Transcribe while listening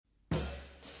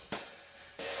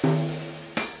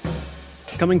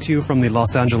Coming to you from the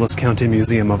Los Angeles County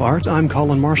Museum of Art, I'm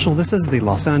Colin Marshall. This is the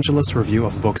Los Angeles Review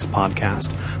of Books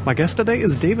podcast. My guest today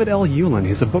is David L. Ulin.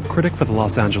 He's a book critic for the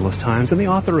Los Angeles Times and the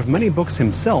author of many books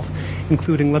himself,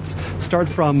 including, let's start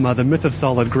from The Myth of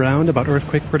Solid Ground, about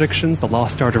earthquake predictions, The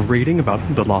Lost Art of Reading, about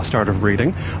the lost art of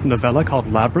reading, a novella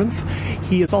called Labyrinth.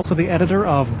 He is also the editor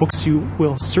of books you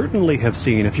will certainly have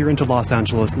seen if you're into Los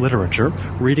Angeles literature,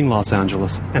 Reading Los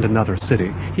Angeles and Another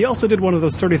City. He also did one of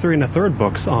those 33 1/3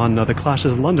 books on the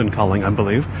Clash's London Calling, I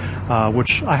believe,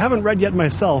 which I haven't read yet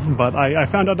myself, but I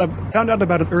found out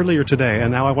about it earlier today,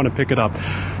 and now I want to pick it up.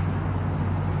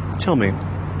 Tell me,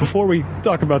 before we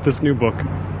talk about this new book,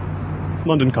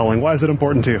 London Calling, why is it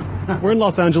important to you? We're in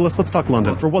Los Angeles, let's talk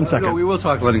London for 1 second. No, we will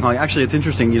talk London Calling. Actually, it's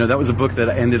interesting, that was a book that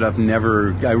I ended up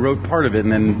I wrote part of it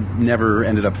and then never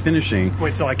ended up finishing.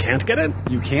 Wait, so I can't get it?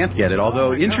 You can't get it,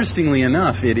 although interestingly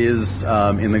enough, it is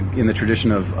in the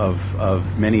tradition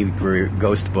of many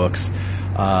ghost books.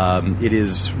 It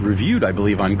is reviewed, I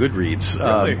believe, on Goodreads.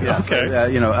 Really?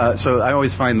 Okay. So I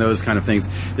always find those kind of things.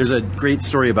 There's a great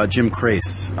story about Jim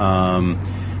Crace,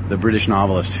 the British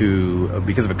novelist who,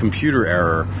 because of a computer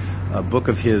error, a book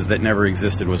of his that never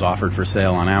existed was offered for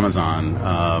sale on Amazon,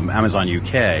 Amazon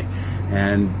UK,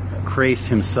 and Crace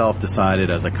himself decided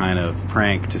as a kind of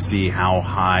prank to see how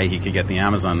high he could get the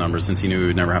Amazon numbers, since he knew he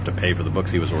would never have to pay for the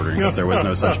books he was ordering because there was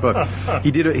no such book. He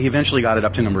eventually got it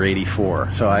up to number 84.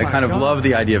 So I kind of love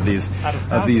the idea of these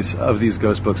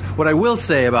ghost books. What I will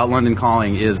say about London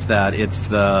Calling is that it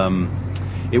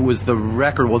was the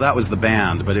record. Well, that was the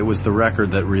band, but it was the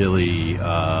record that really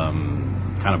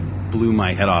kind of blew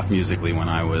my head off musically when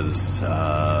I was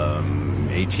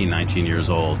 18, 19 years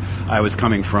old. I was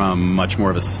coming from much more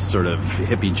of a sort of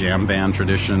hippie jam band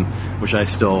tradition, which I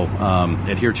still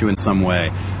adhere to in some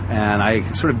way. And I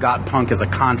sort of got punk as a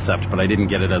concept, but I didn't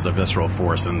get it as a visceral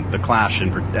force. And The Clash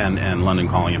and London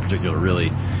Calling in particular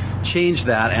really changed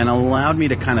that and allowed me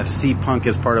to kind of see punk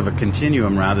as part of a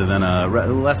continuum rather than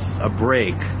less a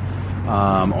break,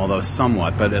 although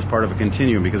somewhat, but as part of a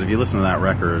continuum, because if you listen to that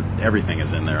record, everything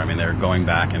is in there. I mean, they're going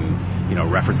back and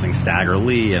referencing Stagger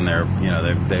Lee, and they're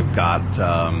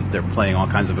playing all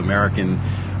kinds of American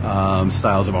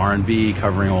styles of R&B,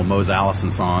 covering old Mose Allison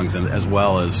songs, and as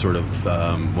well as sort of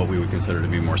what we would consider to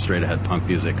be more straight-ahead punk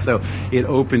music. So it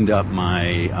opened up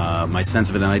my sense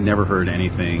of it, and I'd never heard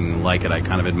anything like it. I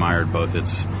kind of admired both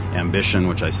its ambition,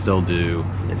 which I still do,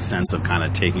 its sense of kind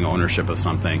of taking ownership of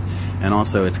something, and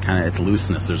also its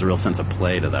looseness. There's a real sense of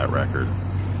play to that record.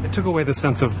 It took away the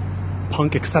sense of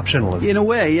punk exceptionalism. In a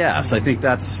way, yes. I think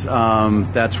that's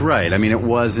right. I mean,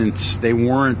 they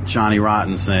weren't Johnny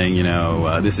Rotten saying,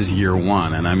 this is year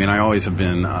one. And I mean, I've always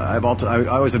been kind of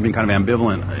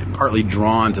ambivalent, partly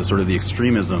drawn to sort of the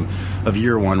extremism of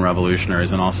year one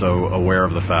revolutionaries, and also aware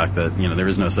of the fact that, there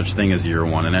is no such thing as year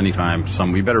one. And anytime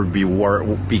we better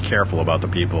be careful about the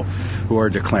people who are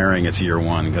declaring it's year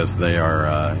one, because they are,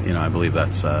 I believe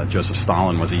that's Joseph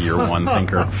Stalin was a year one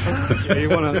thinker. Yeah, you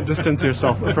want to distance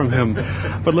yourself from him.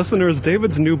 But listeners,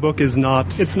 David's new book this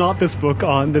book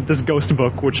on this ghost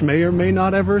book, which may or may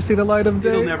not ever see the light of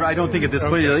day. I don't think at this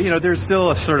point, there's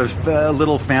still a sort of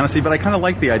little fantasy, but I kind of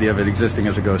like the idea of it existing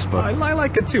as a ghost book. I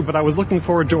like it too, but I was looking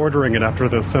forward to ordering it after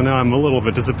this, so now I'm a little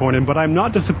bit disappointed, but I'm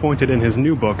not disappointed in his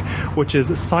new book, which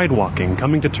is Sidewalking,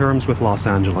 Coming to Terms with Los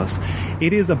Angeles.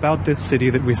 It is about this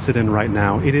city that we sit in right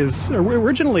now.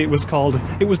 Originally it was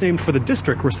named for the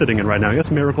district we're sitting in right now, yes,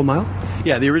 Miracle Mile?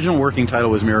 Yeah, the original working title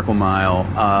was Miracle Mile.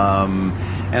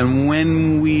 And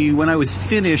when I was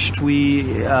finished,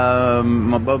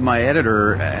 my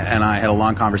editor and I had a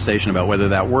long conversation about whether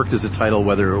that worked as a title,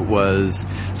 whether it was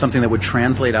something that would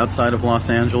translate outside of Los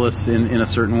Angeles in a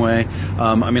certain way.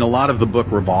 A lot of the book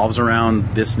revolves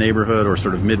around this neighborhood, or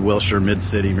sort of Mid-Wilshire,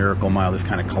 Mid-City, Miracle Mile, this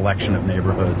kind of collection of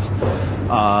neighborhoods.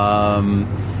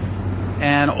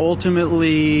 And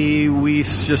ultimately, we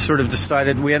just sort of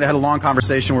decided, we had a long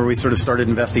conversation where we sort of started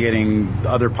investigating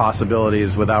other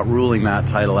possibilities without ruling that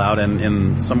title out,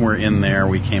 and somewhere in there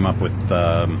we came up with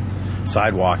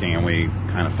Sidewalking, and we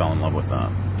kind of fell in love with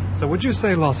that. So would you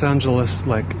say Los Angeles,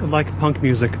 like punk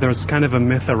music, there's kind of a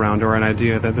myth around, or an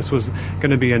idea that this was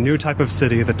going to be a new type of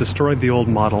city that destroyed the old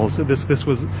models? This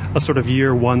was a sort of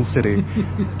year one city.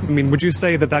 Would you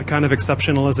say that kind of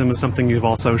exceptionalism is something you've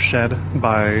also shed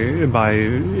by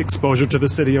exposure to the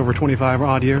city over 25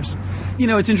 odd years?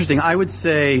 It's interesting. I would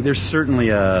say there's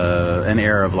certainly an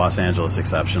air of Los Angeles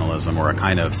exceptionalism, or a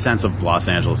kind of sense of Los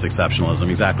Angeles exceptionalism.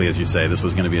 Exactly as you say, this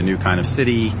was going to be a new kind of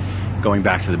city, going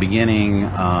back to the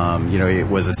beginning. It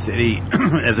was a city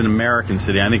as an American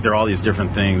city. I think there are all these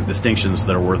different distinctions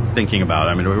that are worth thinking about.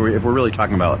 I mean, if we're really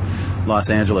talking about Los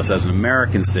Angeles as an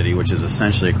American city, which is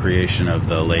essentially a creation of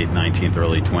the late 19th,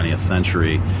 early 20th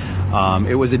century,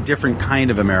 it was a different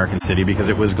kind of American city because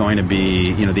it was going to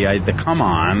be, the come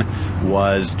on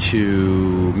was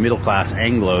to middle class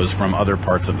Anglos from other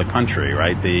parts of the country,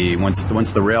 right? Once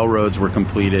the railroads were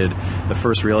completed, the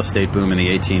first real estate boom in the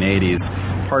 1880s,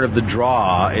 part of the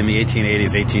draw in the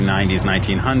 1880s, 1890s,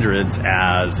 1900s,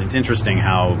 as it's interesting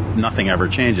how nothing ever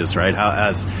changes, right?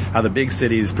 How the big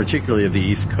cities, particularly of the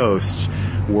East Coast,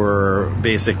 were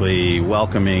basically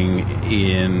welcoming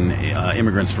in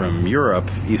immigrants from Europe,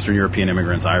 Eastern European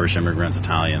immigrants, Irish immigrants,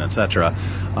 Italian, etc.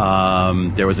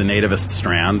 There was a nativist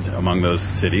strand among those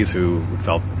cities who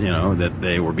felt, that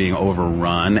they were being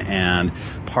overrun, and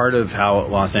part of how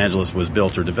Los Angeles was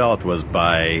built or developed was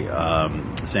by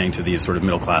saying to these sort of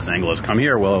middle-class Anglos, come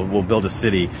here, we'll build a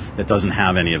city that doesn't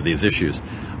have any of these issues.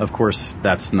 Of course,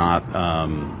 that's not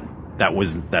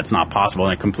possible,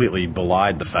 and it completely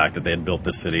belied the fact that they had built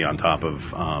this city on top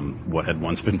of what had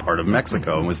once been part of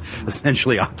Mexico and was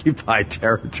essentially occupied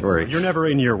territory. You're never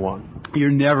in year one. You're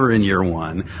never in year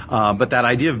one. But that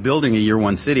idea of building a year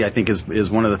one city, I think, is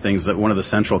one of the things that one of the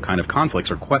central kind of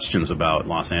conflicts or questions about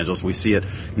Los Angeles. We see it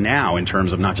now in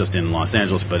terms of not just in Los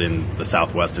Angeles, but in the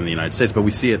Southwest in the United States. But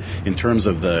we see it in terms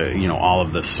of all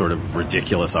of this sort of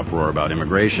ridiculous uproar about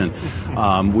immigration,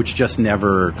 which just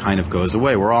never kind of goes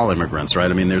away. We're all immigrants, right?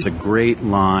 I mean, there's a great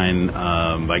line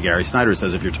by Gary Snyder that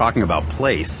says, if you're talking about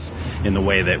place in the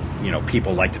way that,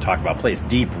 people like to talk about place,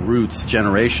 deep roots,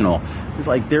 generational, it's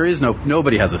like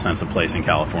nobody has a sense of place in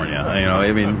California.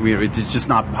 It's just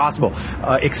not possible,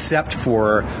 except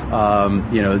for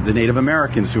the Native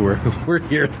Americans who were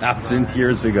here thousands of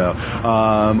years ago,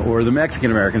 or the Mexican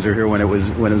Americans who were here when it was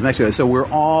Mexico. So we're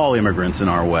all immigrants in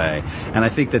our way, and I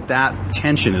think that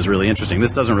tension is really interesting.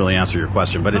 This doesn't really answer your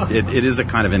question, but it is a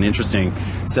kind of an interesting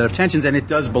set of tensions, and it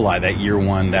does belie that year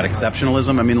one, that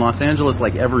exceptionalism. I mean, Los Angeles,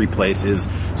 like every place, is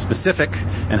specific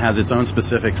and has its own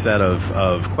specific set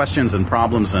of questions and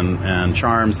problems and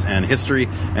charms and history,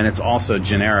 and it's also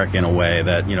generic in a way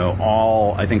that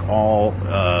all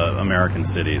American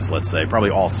cities, let's say, probably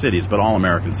all cities, but all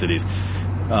American cities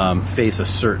face a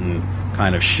certain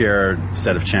kind of shared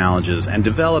set of challenges and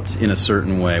developed in a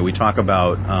certain way. We talk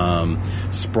about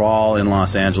sprawl in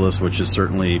Los Angeles, which is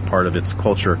certainly part of its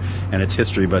culture and its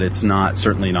history, but it's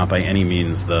certainly not by any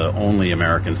means the only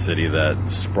American city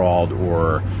that sprawled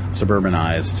or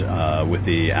suburbanized with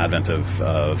the advent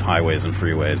of highways and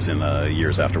freeways in the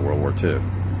years after World War II.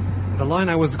 The line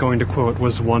I was going to quote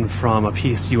was one from a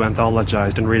piece you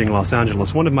anthologized in Reading Los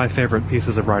Angeles, one of my favorite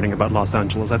pieces of writing about Los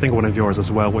Angeles, I think one of yours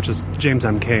as well, which is James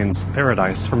M. Cain's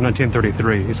Paradise from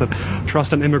 1933. He said,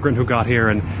 trust an immigrant who got here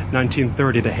in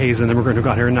 1930 to haze an immigrant who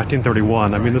got here in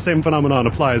 1931. I mean, the same phenomenon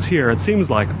applies here, it seems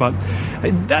like, but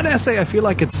that essay, I feel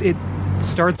like it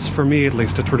starts, for me at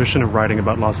least, a tradition of writing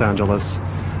about Los Angeles.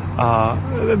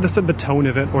 The tone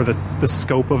of it, or the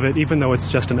scope of it, even though it's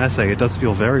just an essay, it does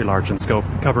feel very large in scope,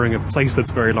 covering a place that's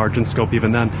very large in scope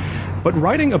even then. But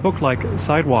writing a book like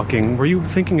Sidewalking, were you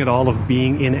thinking at all of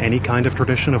being in any kind of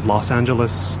tradition of Los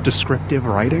Angeles descriptive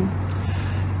writing?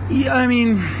 Yeah, I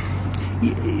mean,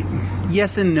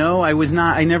 yes and no.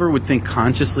 I never would think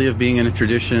consciously of being in a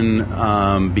tradition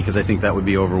because I think that would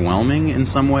be overwhelming in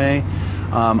some way.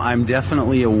 I'm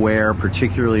definitely aware,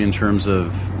 particularly in terms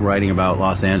of writing about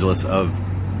Los Angeles, of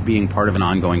being part of an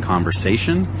ongoing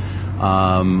conversation.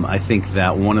 I think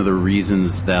that one of the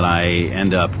reasons that I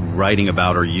end up writing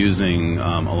about or using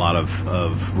a lot of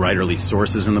writerly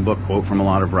sources in the book, quote from a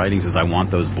lot of writings, is I want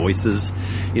those voices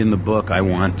in the book. I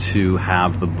want to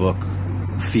have the book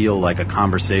feel like a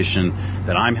conversation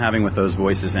that I'm having with those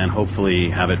voices, and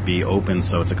hopefully have it be open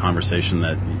so it's a conversation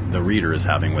that the reader is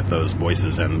having with those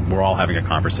voices, and we're all having a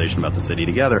conversation about the city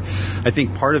together. I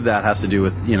think part of that has to do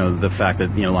with the fact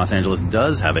that Los Angeles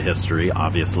does have a history,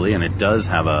 obviously, and it does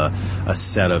have a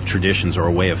set of traditions or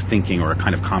a way of thinking or a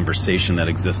kind of conversation that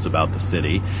exists about the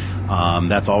city.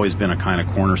 That's always been a kind of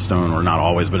cornerstone, or not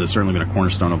always, but it's certainly been a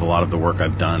cornerstone of a lot of the work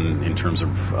I've done in terms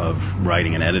of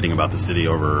writing and editing about the city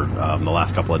over the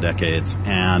last couple of decades,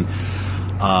 and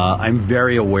I'm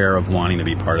very aware of wanting to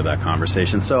be part of that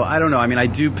conversation. So I don't know. I mean, I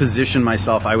do position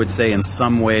myself, I would say, in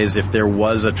some ways, if there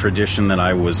was a tradition that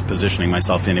I was positioning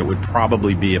myself in, it would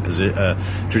probably be a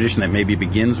tradition that maybe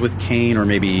begins with Cain, or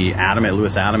maybe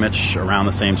Louis Adamich around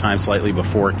the same time, slightly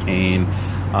before Cain,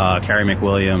 Carrie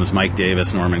McWilliams, Mike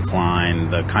Davis, Norman Klein,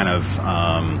 the kind of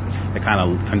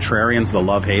contrarians, the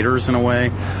love-haters in a way.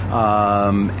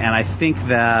 And I think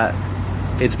that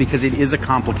it's because it is a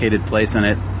complicated place, and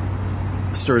it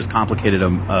stirs complicated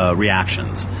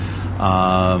reactions.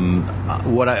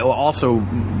 What also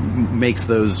makes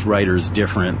those writers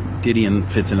different, Didion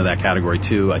fits into that category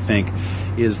too, I think,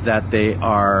 is that they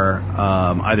are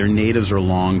either natives or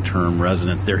long-term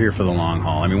residents. They're here for the long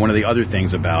haul. I mean, one of the other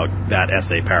things about that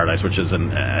essay, Paradise, which is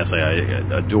an essay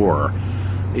I adore,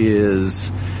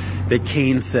 is that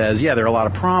Kane says, yeah, there are a lot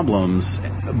of problems,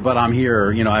 but I'm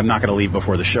here, I'm not going to leave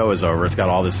before the show is over. It's got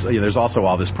all this, there's also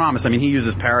all this promise. I mean, he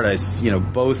uses Paradise,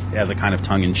 both as a kind of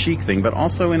tongue-in-cheek thing, but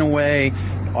also in a way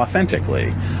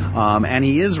authentically. And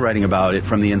he is writing about it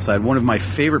from the inside. One of my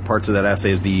favorite parts of that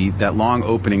essay is that long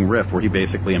opening riff where he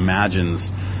basically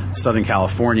imagines Southern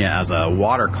California as a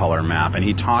watercolor map, and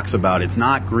he talks about it's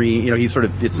not green,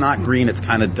 it's not green, it's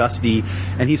kind of dusty,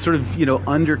 and he sort of,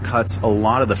 undercuts a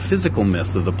lot of the physical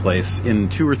myths of the place in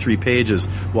 2 or 3 pages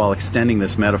while extending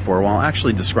this metaphor, while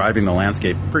actually describing the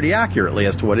landscape pretty accurately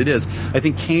as to what it is. I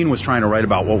think Kane was trying to write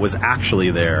about what was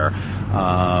actually there.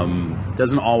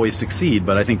 Doesn't always succeed,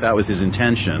 but I think that was his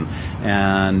intention.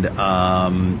 And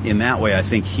in that way, I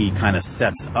think he kind of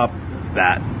sets up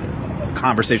that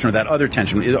conversation or that other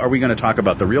tension. Are we going to talk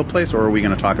about the real place, or are we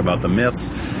going to talk about the myths?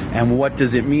 And what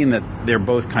does it mean that they're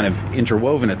both kind of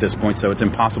interwoven at this point, so it's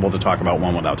impossible to talk about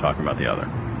one without talking about the other?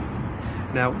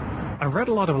 Now, I've read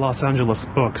a lot of Los Angeles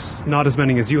books, not as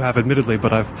many as you have, admittedly,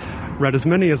 but I've read as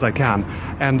many as I can.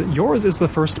 And yours is the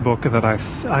first book that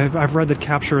I've read that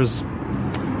captures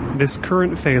this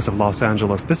current phase of Los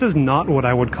Angeles. This is not what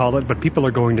I would call it, but people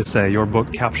are going to say your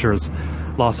book captures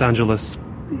Los Angeles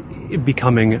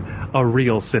becoming a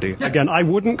real city. Again, I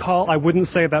wouldn't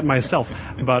say that myself,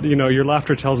 but your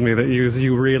laughter tells me that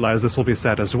you realize this will be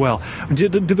said as well.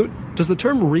 Does the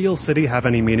term real city have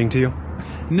any meaning to you?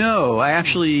 No, I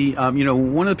actually,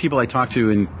 one of the people I talked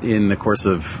to in the course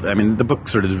of, the book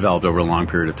sort of developed over a long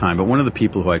period of time, but one of the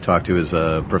people who I talked to is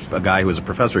a guy who was a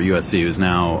professor at USC who's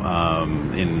now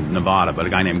in Nevada, but a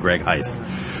guy named Greg Heiss,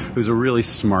 who's a really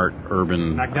smart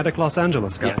urban... Magnetic Los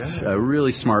Angeles guy. Yes, a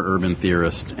really smart urban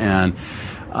theorist. And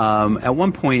at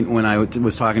one point when I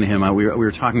was talking to him, we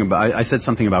were talking about, I said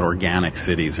something about organic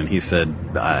cities, and he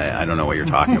said, I don't know what you're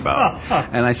talking about.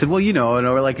 And I said, well, he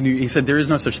said, there is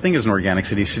no such thing as an organic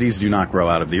city. Cities do not grow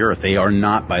out of the earth. They are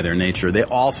not by their nature.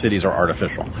 All cities are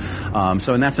artificial.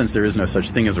 So in that sense, there is no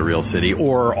such thing as a real city,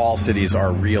 or all cities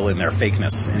are real in their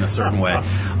fakeness in a certain way.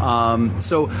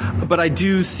 But I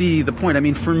do see the point.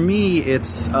 For me,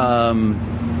 it's an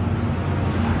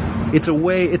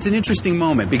interesting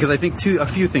moment, because I think a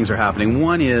few things are happening.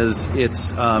 One is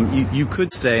you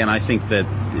could say, and I think that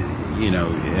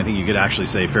I think you could actually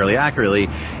say fairly accurately,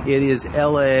 it is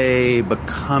LA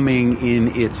becoming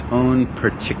in its own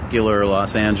particular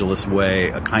Los Angeles way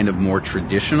a kind of more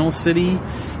traditional city,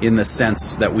 in the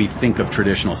sense that we think of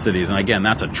traditional cities. And again,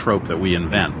 that's a trope that we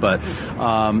invent, but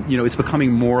it's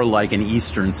becoming more like an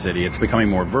eastern city. It's becoming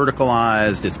more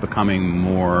verticalized, it's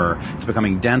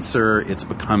becoming denser, it's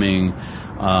becoming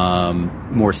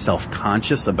more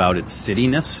self-conscious about its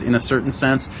cityness in a certain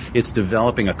sense. It's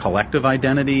developing a collective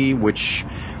identity, which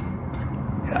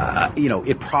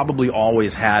it probably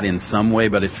always had in some way,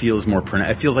 but it feels more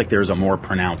it feels like there's a more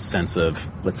pronounced sense of,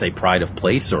 let's say, pride of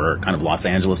place, or kind of Los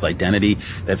Angeles identity,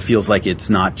 that feels like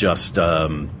it's not just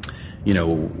Culver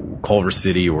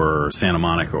City or Santa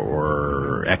Monica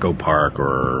or Echo Park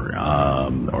or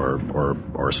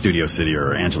Studio City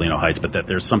or Angelino Heights, but that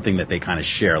there's something that they kind of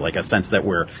share, like a sense that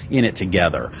we're in it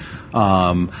together.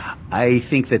 I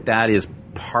think that is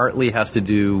partly has to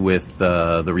do with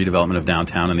the redevelopment of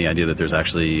downtown and the idea that there's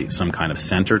actually some kind of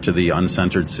center to the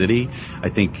uncentered city. I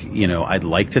think, I'd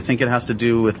like to think it has to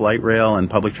do with light rail and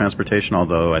public transportation,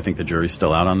 although I think the jury's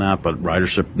still out on that, but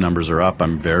ridership numbers are up.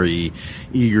 I'm very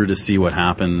eager to see what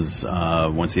happens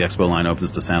once the Expo line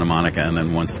opens to Santa Monica, and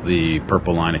then once the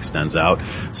Purple line extends out,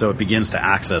 so it begins to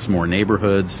access more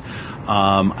neighborhoods.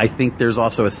 I think there's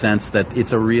also a sense that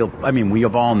it's a real, we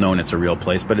have all known it's a real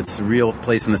place, but it's a real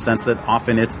place in the sense that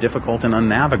often it's difficult and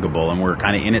unnavigable, and we're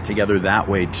kind of in it together that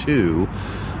way too.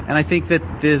 And I think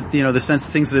that the sense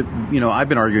of things that, I've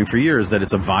been arguing for years, that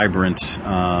it's a vibrant,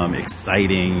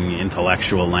 exciting,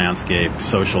 intellectual landscape,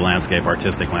 social landscape,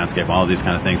 artistic landscape, all of these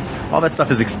kind of things. All that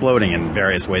stuff is exploding in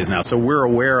various ways now. So we're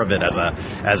aware of it as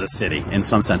a city in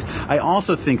some sense. I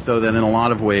also think, though, that in a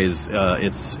lot of ways,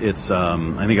 it's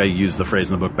I think I used the phrase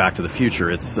in the book, Back to the Future.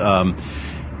 It's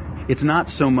not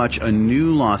so much a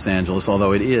new Los Angeles,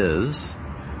 although it is,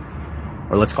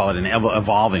 or let's call it an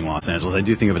evolving Los Angeles. I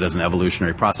do think of it as an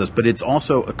evolutionary process, but it's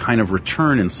also a kind of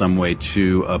return in some way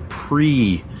to a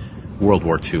World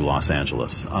War II Los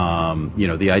Angeles.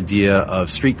 The idea of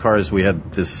streetcars, we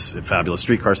had this fabulous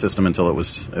streetcar system until it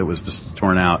was just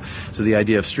torn out. So the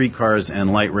idea of streetcars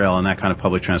and light rail and that kind of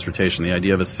public transportation, the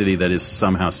idea of a city that is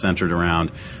somehow centered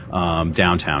around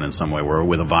downtown in some way,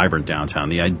 with a vibrant downtown,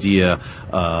 the idea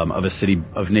of a city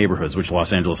of neighborhoods, which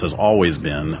Los Angeles has always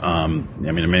been. In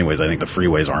many ways, I think the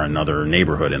freeways are another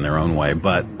neighborhood in their own way,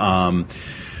 but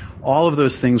all of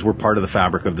those things were part of the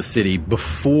fabric of the city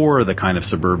before the kind of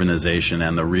suburbanization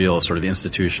and the real sort of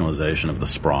institutionalization of the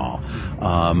sprawl.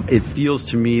 It feels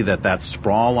to me that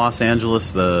sprawl Los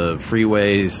Angeles, the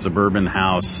freeway, suburban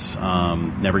house,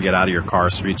 never get out of your car,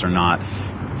 streets are not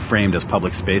framed as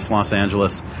public space Los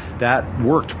Angeles, that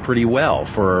worked pretty well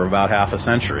for about half a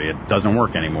century. It doesn't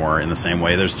work anymore in the same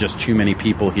way. There's just too many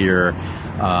people here,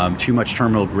 too much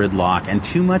terminal gridlock, and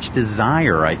too much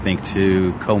desire, I think,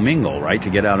 to commingle, right, to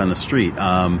get out on the street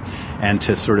and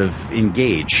to sort of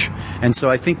engage. And so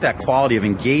I think that quality of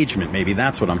engagement, maybe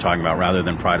that's what I'm talking about rather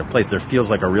than pride of place. There feels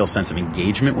like a real sense of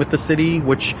engagement with the city,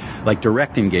 like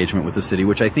direct engagement with the city,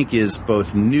 which I think is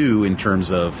both new in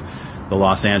terms of the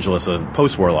Los Angeles of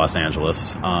post-war Los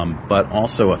Angeles, but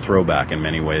also a throwback in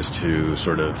many ways to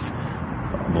sort of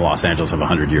the Los Angeles of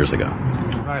 100 years ago.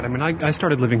 Right. I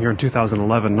started living here in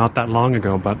 2011, not that long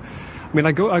ago, but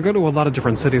I go to a lot of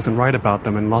different cities and write about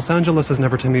them, and Los Angeles has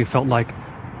never to me felt like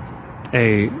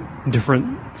a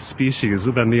different species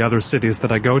than the other cities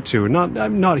that I go to.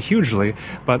 Not hugely,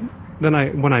 but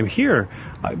then when I'm here,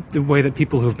 the way that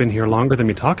people who've been here longer than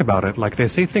me talk about it, like they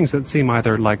say things that seem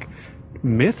either like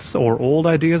myths or old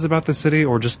ideas about the city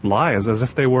or just lies, as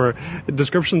if they were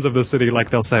descriptions of the city.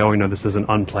 Like they'll say, this is an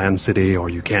unplanned city, or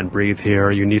you can't breathe here,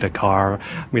 you need a car.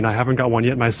 I haven't got one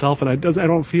yet myself, and I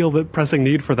don't feel the pressing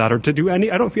need for that, or to do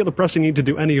any. I don't feel the pressing need to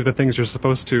do any of the things you were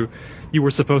supposed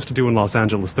to do in Los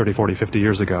Angeles 30, 40, 50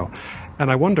 years ago.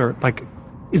 And I wonder,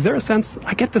 is there a sense,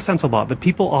 I get the sense a lot that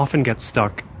people often get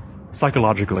stuck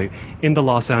psychologically in the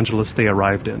Los Angeles they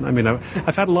arrived in.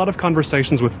 I've had a lot of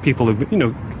conversations with people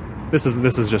who, this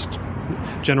is just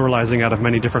generalizing out of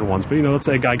many different ones, but let's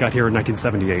say a guy got here in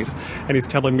 1978 and he's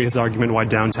telling me his argument why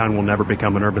downtown will never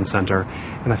become an urban center,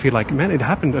 and I feel like, man, it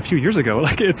happened a few years ago.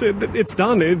 It's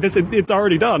done. It's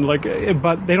already done.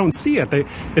 But they don't see it.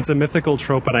 It's a mythical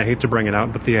trope, and I hate to bring it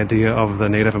out, but the idea of the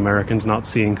Native Americans not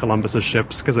seeing Columbus's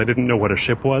ships because they didn't know what a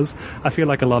ship was. I feel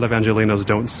like a lot of Angelinos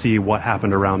don't see what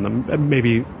happened around them.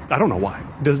 Maybe I don't know why.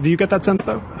 Do you get that sense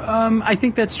though? I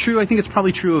think that's true. I think it's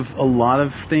probably true of a lot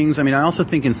of things. I also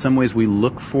think in some ways we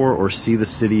look for or see the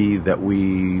city that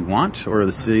we want, or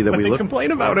the city that they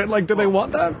complain about it. Do they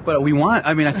want that? But we want.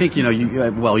 I think you're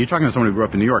talking to someone who grew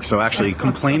up in New York, so actually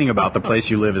complaining about the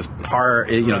place you live is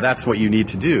that's what you need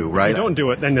to do, right? If you don't do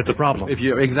it, then it's a problem.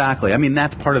 Exactly.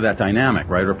 That's part of that dynamic,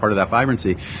 right, or part of that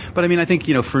vibrancy. But I think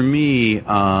for me,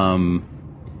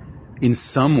 in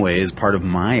some ways, part of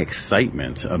my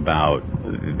excitement about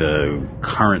the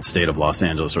current state of Los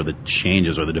Angeles, or the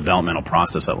changes or the developmental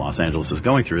process that Los Angeles is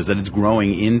going through, is that it's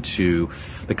growing into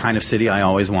the kind of city I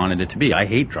always wanted it to be. I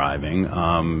hate driving,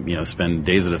 spend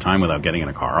days at a time without getting in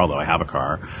a car, although I have a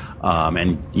car,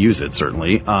 and use it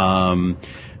certainly.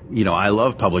 I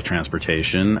love public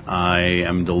transportation. I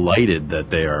am delighted that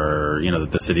that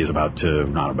the city is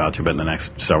not about to, but in the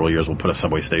next several years we'll put a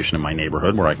subway station in my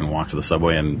neighborhood where I can walk to the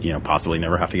subway and, possibly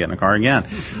never have to get in a car again.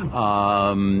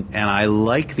 And I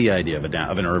like the idea of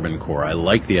an urban core. I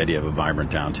like the idea of a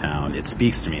vibrant downtown. It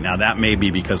speaks to me. Now, that may be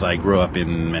because I grew up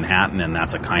in Manhattan and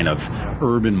that's a kind of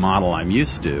urban model I'm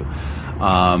used to.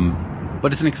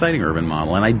 But it's an exciting urban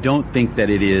model, and I don't think that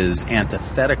it is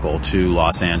antithetical to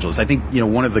Los Angeles. I think,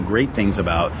 one of the great things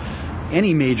about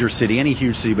any major city, any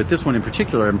huge city, but this one in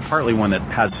particular, and partly one that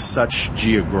has such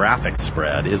geographic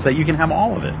spread, is that you can have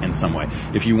all of it in some way.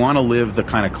 If you want to live the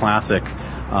kind of classic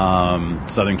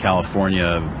Southern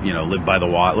California, live by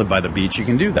the beach, you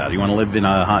can do that. You want to live in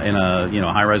a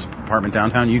high-rise apartment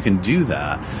downtown, you can do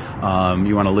that.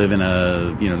 You want to live in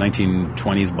a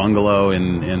 1920s bungalow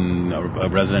in a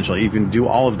residential, you can do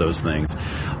all of those things.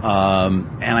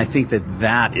 And I think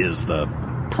that is the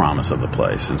promise of the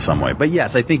place in some way. But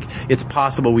yes, I think it's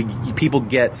possible people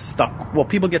get stuck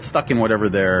in whatever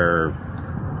their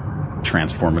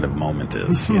transformative moment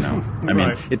is,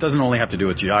 Right. It doesn't only have to do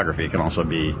with geography. It can also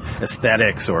be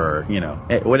aesthetics or,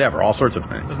 whatever, all sorts of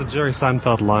things. There's the Jerry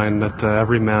Seinfeld line that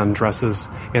every man dresses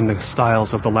in the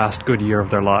styles of the last good year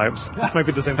of their lives. This might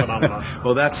be the same phenomenon.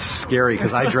 Well, that's scary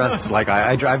because I dress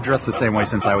I've dressed the same way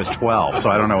since I was 12,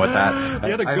 so I don't know what that... You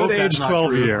had a good age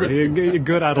 12 year,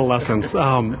 good adolescence.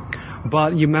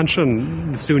 But you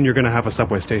mentioned soon you're going to have a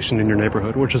subway station in your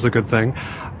neighborhood, which is a good thing.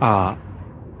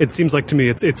 It seems like to me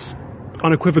it's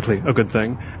unequivocally a good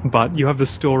thing. But you have this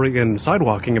story in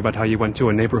Sidewalking about how you went to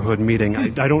a neighborhood meeting.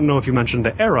 I don't know if you mentioned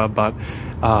the era, but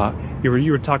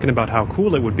you were talking about how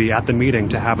cool it would be at the meeting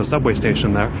to have a subway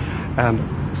station there.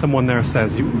 And someone there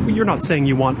says, you're not saying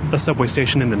you want a subway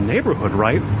station in the neighborhood,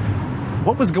 right?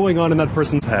 What was going on in that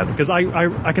person's head? Because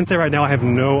I can say right now I have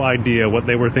no idea what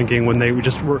they were thinking when they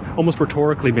just were almost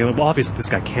rhetorically being like, well, obviously this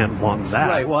guy can't want that.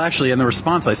 Right. Well, actually, and the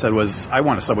response I said was, I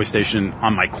want a subway station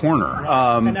on my corner.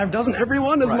 And doesn't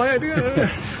everyone is my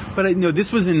idea. But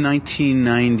this was in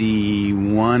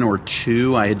 1991 or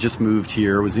 2. I had just moved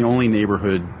here. It was the only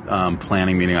neighborhood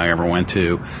planning meeting I ever went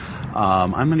to.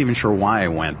 I'm not even sure why I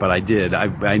went, but I did.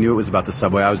 I knew it was about the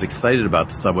subway. I was excited about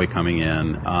the subway coming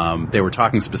in. They were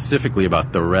talking specifically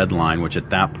about the Red Line, which at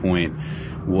that point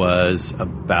was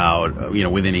about,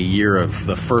 within a year of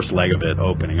the first leg of it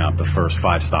opening up, the first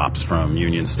 5 stops from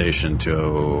Union Station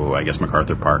to, I guess,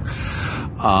 MacArthur Park.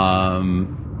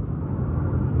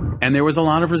 And there was a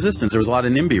lot of resistance. There was a lot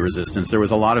of NIMBY resistance. There was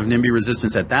a lot of NIMBY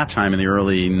resistance at that time in the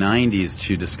early 90s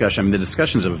to discussion. I mean, the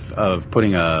discussions of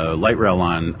putting a light rail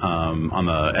on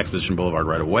the Exposition Boulevard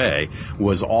right away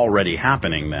was already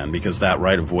happening then, because that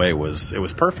right of way was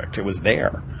perfect. It was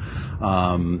there.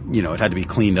 It had to be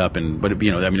cleaned up, but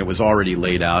it was already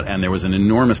laid out, and there was an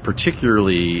enormous,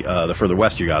 particularly the further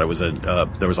west you got,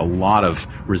 there was a lot of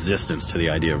resistance to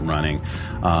the idea of running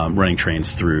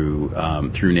trains through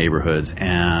neighborhoods,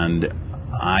 and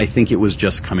I think it was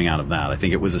just coming out of that. I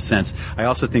think it was a sense. I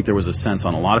also think there was a sense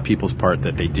on a lot of people's part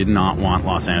that they did not want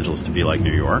Los Angeles to be like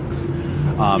New York.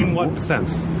 In what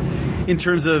sense? In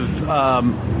terms of,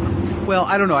 well,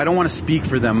 I don't know. I don't want to speak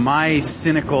for them. My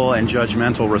cynical and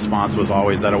judgmental response was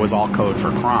always that it was all code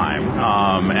for crime,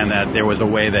 and that there was a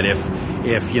way that if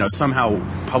somehow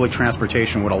public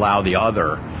transportation would allow the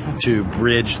other to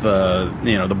bridge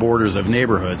the borders of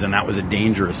neighborhoods, and that was a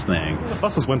dangerous thing.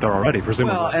 Buses went there already,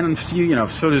 presumably. Well, and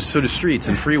so do streets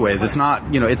and freeways. It's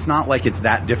not like it's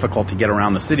that difficult to get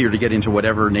around the city or to get into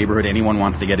whatever neighborhood anyone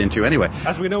wants to get into anyway.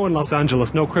 As we know in Los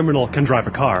Angeles, no criminal can drive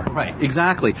a car. Right,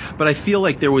 exactly. But I feel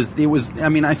like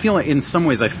I feel like in some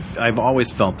ways I've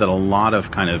always felt that a lot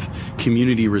of kind of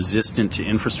community resistant to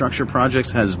infrastructure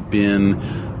projects has been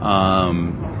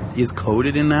is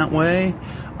coded in that way.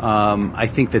 I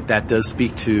think that does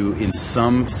speak to, in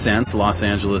some sense, Los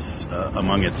Angeles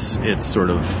among its sort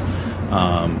of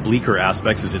bleaker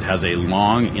aspects is it has a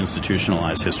long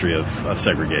institutionalized history of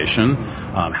segregation,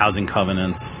 housing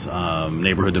covenants,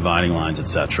 neighborhood dividing lines,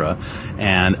 etc.,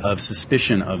 and of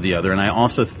suspicion of the other. And I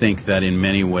also think that in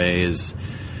many ways,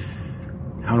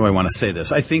 how do I want to say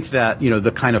this? I think that,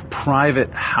 the kind of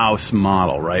private house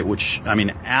model, right, which,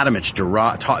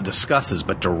 Adamich discusses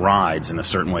but derides in a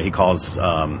certain way. He calls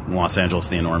Los Angeles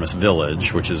the enormous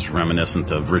village, which is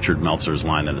reminiscent of Richard Meltzer's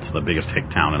line that it's the biggest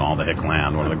hick town in all the hick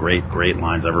land, one of the great, great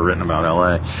lines ever written about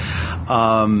L.A.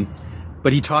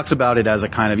 But he talks about it as a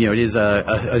kind of, it is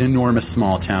an enormous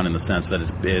small town in the sense that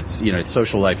its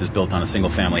social life is built on a single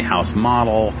family house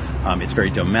model. It's very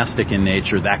domestic in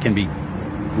nature. That can be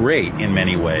great in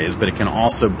many ways, but it can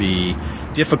also be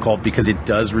difficult because it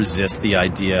does resist the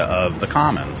idea of the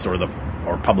commons or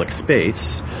public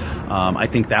space. I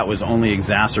think that was only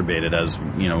exacerbated as,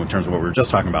 in terms of what we were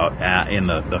just talking about in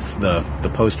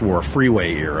the post-war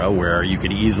freeway era, where you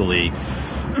could easily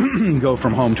go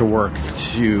from home to work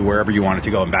to wherever you wanted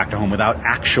to go and back to home without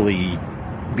actually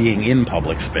being in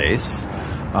public space,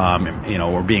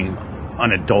 or being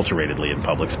unadulteratedly in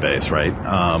public space, right?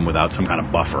 Without some kind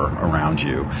of buffer around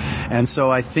you. And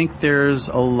so I think there's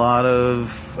a lot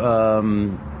of,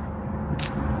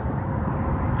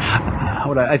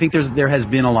 I think there has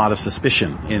been a lot of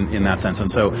suspicion in that sense.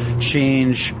 And so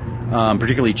change,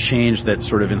 particularly change that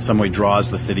sort of in some way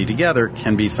draws the city together,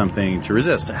 can be something to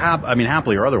resist.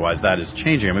 Happily or otherwise, that is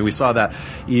changing. I mean, we saw that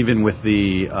even with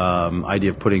the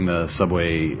idea of putting the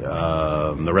subway,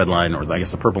 the Red Line, or I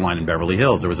guess the Purple Line in Beverly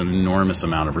Hills. There was an enormous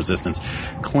amount of resistance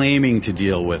claiming to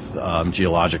deal with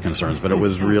geologic concerns, but it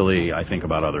was really, I think,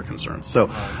 about other concerns. So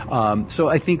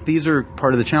I think these are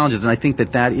part of the challenges, and I think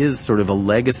that is sort of a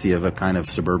legacy of a kind of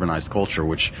suburbanized culture,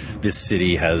 which this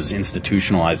city has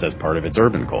institutionalized as part of its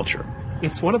urban culture.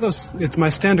 It's one of those, it's my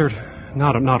standard,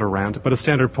 not a rant, but a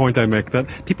standard point I make, that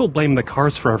people blame the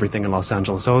cars for everything in Los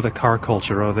Angeles. Oh, the car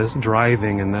culture, oh, this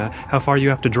driving, and how far you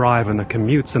have to drive, and the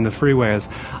commutes and the freeways.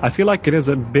 I feel like it is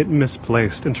a bit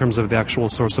misplaced in terms of the actual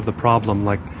source of the problem.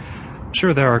 Like,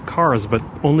 sure, there are cars, but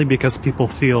only because people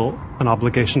feel an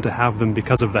obligation to have them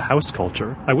because of the house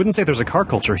culture. I wouldn't say there's a car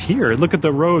culture here. Look at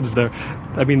the roads.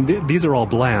 These are all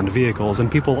bland vehicles,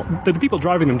 and the people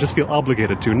driving them just feel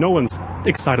obligated to. No one's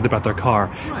excited about their car.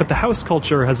 Right. But the house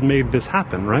culture has made this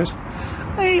happen, right?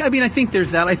 I think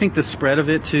there's that. I think the spread of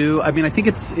it, too. I think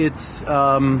it's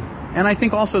and I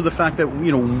think also the fact that,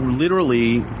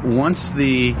 literally once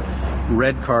the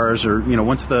red cars or,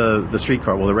 once the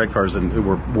streetcar, the red cars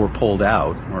were pulled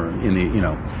out, or in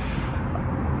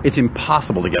the, it's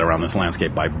impossible to get around this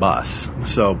landscape by bus.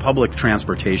 So public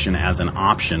transportation as an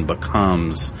option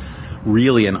becomes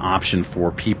really an option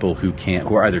for people who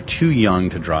are either too young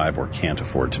to drive or can't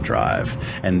afford to drive.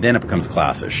 And then it becomes a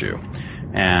class issue.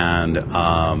 And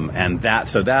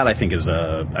that I think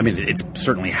it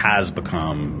certainly has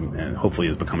become, and hopefully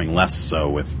is becoming less so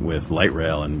with light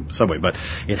rail and subway, but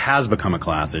it has become a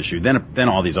class issue. Then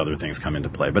all these other things come into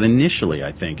play. But initially,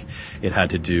 I think it had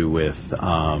to do with,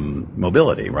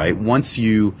 mobility, right? Once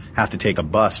you have to take a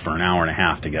bus for an hour and a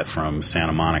half to get from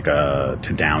Santa Monica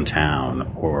to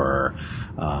downtown, or,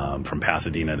 from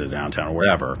Pasadena to downtown, or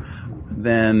wherever,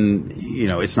 then,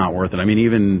 it's not worth it.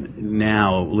 Even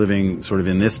now, living sort of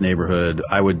in this neighborhood,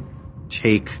 I would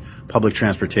take public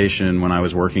transportation when I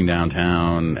was working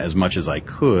downtown as much as I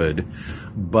could.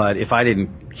 But if I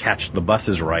didn't catch the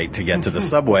buses right to get to the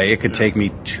subway, it could take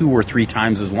me 2 or 3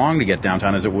 times as long to get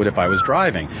downtown as it would if I was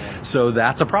driving. So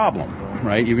that's a problem,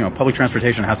 right? Public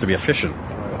transportation has to be efficient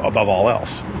above all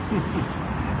else.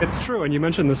 It's true. And you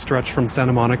mentioned the stretch from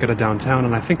Santa Monica to downtown,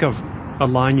 and I think of a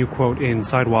line you quote in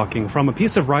Sidewalking from a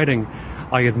piece of writing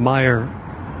I admire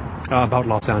about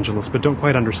Los Angeles, but don't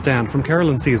quite understand, from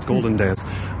Carolyn C's Golden Days,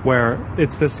 where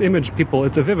it's this image,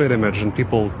 it's a vivid image, and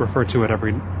people refer to it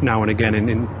every now and again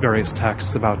in various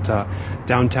texts about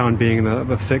downtown being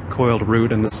the thick coiled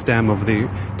root and the stem of the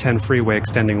 10 freeway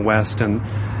extending west, and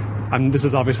this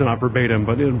is obviously not verbatim,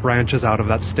 but it branches out of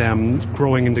that stem,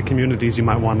 growing into communities you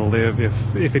might want to live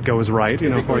if it goes right,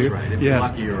 for you. Right. If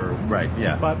yes. You're lucky, or right,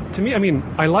 yeah. But to me,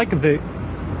 I like the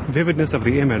vividness of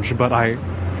the image, but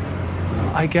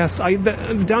I guess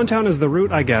the downtown is the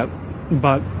route I get,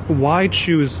 but why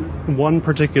choose one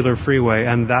particular freeway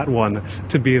and that one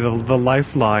to be the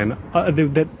lifeline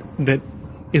that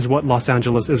is what Los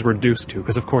Angeles is reduced to?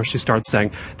 Because of course she starts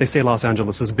saying, they say Los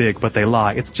Angeles is big, but they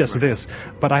lie. It's just this.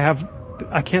 But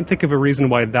I can't think of a reason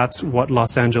why that's what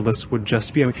Los Angeles would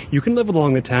just be. You can live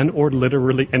along the 10 or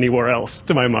literally anywhere else,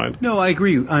 to my mind. No, I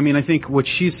agree. I think what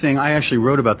she's saying, I actually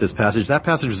wrote about this passage. That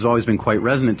passage has always been quite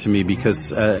resonant to me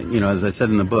because, as I said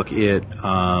in the book, it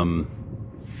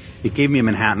gave me a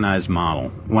Manhattanized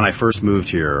model. When I first moved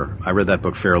here, I read that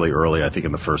book fairly early, I think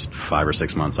in the first 5 or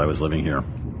 6 months I was living here.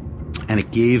 And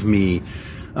it gave me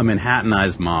a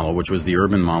Manhattanized model, which was the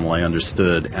urban model I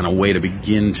understood, and a way to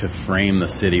begin to frame the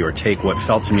city, or take what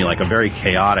felt to me like a very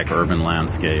chaotic urban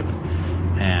landscape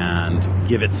and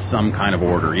give it some kind of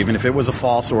order, even if it was a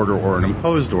false order or an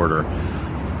imposed order.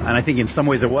 And I think in some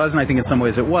ways it was, and I think in some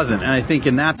ways it wasn't. And I think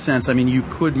in that sense, you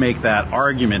could make that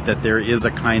argument that there is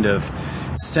a kind of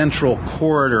central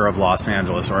corridor of Los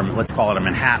Angeles, or let's call it a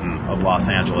Manhattan of Los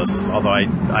Angeles, although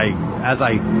as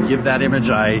I give that image,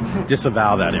 I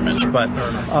disavow that image. But,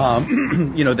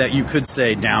 that you could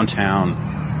say downtown,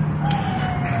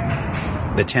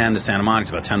 the 10 to Santa Monica is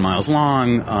about 10 miles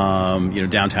long.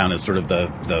 Downtown is sort of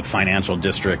the financial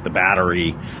district, the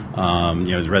Battery,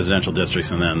 the residential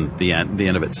districts, and then the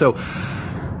end of it. So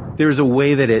there's a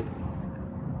way that it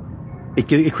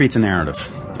creates a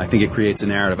narrative. I think it creates a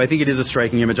narrative. I think it is a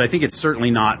striking image. I think it's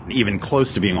certainly not even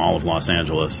close to being all of Los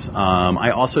Angeles. I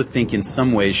also think in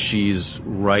some ways she's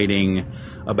writing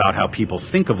about how people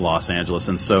think of Los Angeles,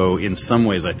 and so in some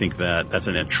ways I think that's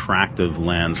an attractive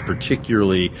lens,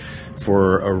 particularly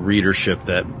for a readership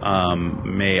that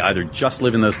may either just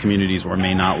live in those communities or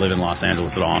may not live in Los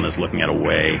Angeles at all and is looking at a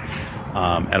way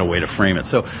to frame it.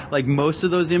 So, like most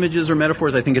of those images or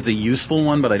metaphors, I think it's a useful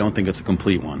one, but I don't think it's a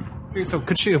complete one. So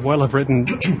could she have written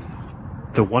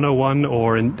the 101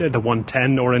 or the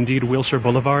 110 or indeed Wilshire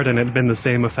Boulevard, and it had been the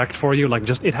same effect for you?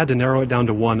 It had to narrow it down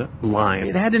to one line.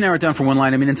 It had to narrow it down for one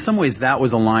line. In some ways that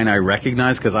was a line I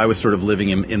recognized because I was sort of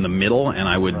living in the middle, and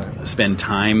I would spend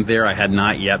time there. I had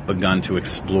not yet begun to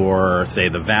explore, say,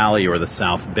 the Valley or the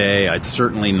South Bay. I'd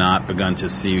certainly not begun to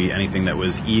see anything that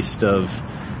was east of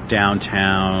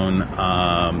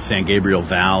downtown, San Gabriel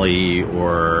Valley,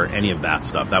 or any of that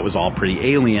stuff. That was all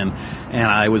pretty alien, and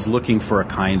I was looking for a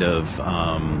kind of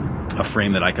a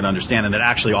frame that I could understand, and that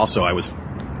actually also I was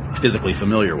physically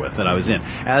familiar with, that I was in.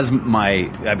 As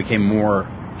I became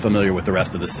more familiar with the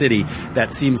rest of the city,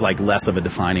 that seems like less of a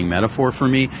defining metaphor for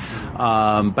me.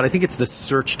 But I think it's the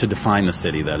search to define the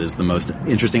city that is the most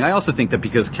interesting. I also think that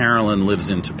because Carolyn lives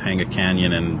in Topanga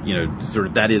Canyon, and sort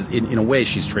of that is in a way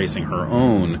she's tracing her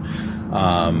own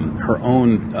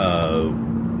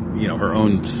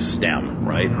stem,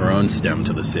 right? Her own stem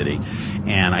to the city.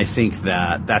 And I think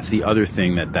that that's the other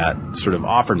thing that sort of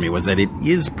offered me, was that it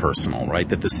is personal, right?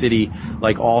 That the city,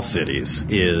 like all cities,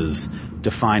 is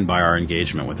defined by our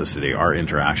engagement with the city, our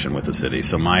interaction with the city.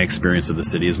 So my experience of the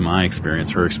city is my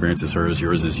experience, her experience is hers,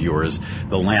 yours is yours.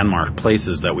 The landmark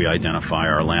places that we identify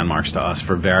are landmarks to us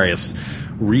for various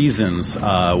reasons,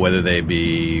 whether they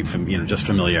be just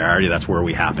familiarity, that's where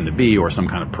we happen to be, or some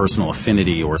kind of personal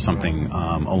affinity or something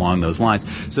along those lines.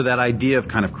 So that idea of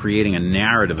kind of creating a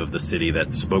narrative of the city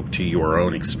that spoke to your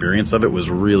own experience of it was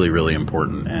really, really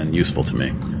important and useful to me.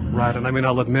 Right, and I mean,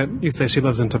 I'll admit, you say she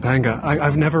lives in Topanga.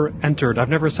 I've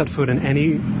never set foot in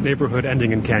any neighborhood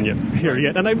ending in Canyon here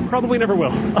yet, and I probably never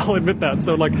will. I'll admit that.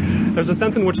 So, there's a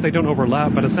sense in which they don't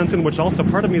overlap, but a sense in which also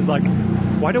part of me is like,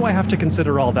 why do I have to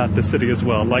consider all that the city as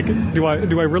well? Do I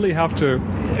really have to?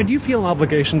 Do you feel an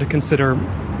obligation to consider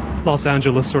Los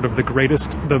Angeles sort of the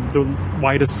greatest, the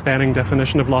widest spanning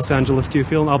definition of Los Angeles? Do you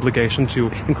feel an obligation to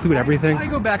include everything? I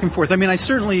go back and forth. I mean, I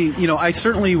certainly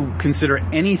consider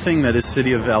anything that is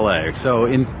city of LA. So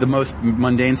in the most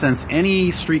mundane sense,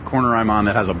 any street corner I'm on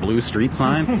that has a blue street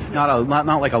sign,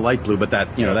 not like a light blue, but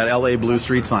that LA blue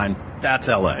street sign, that's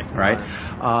LA, right?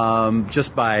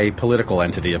 Just by political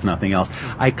entity, if nothing else.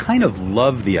 I kind of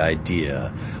love the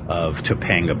idea of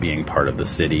Topanga being part of the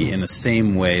city in the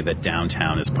same way that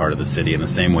downtown is part of the city, in the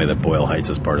same way that Boyle Heights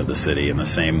is part of the city, in the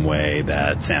same way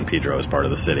that San Pedro is part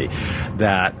of the city.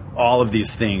 That all of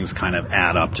these things kind of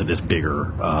add up to this bigger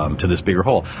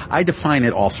whole. I define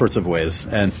it all sorts of ways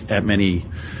and at many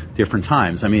different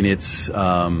times. I mean, it's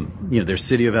there's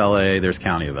city of LA, there's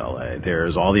county of LA,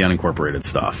 there's all the unincorporated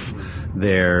stuff.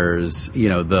 There's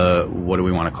the, what do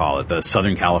we want to call it, the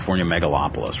Southern California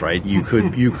megalopolis, right? You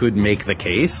could make the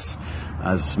case,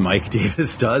 as Mike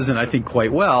Davis does, and I think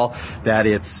quite well, that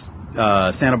it's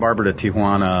Santa Barbara to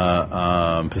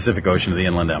Tijuana, Pacific Ocean to the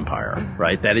Inland Empire,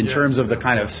 right? That in terms of the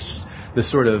kind of the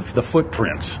sort of the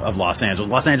footprint of Los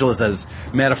Angeles as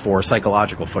metaphor,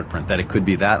 psychological footprint, that it could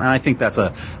be that. And I think that's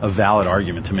a valid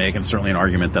argument to make, and certainly an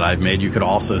argument that I've made. You could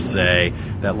also say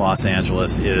that Los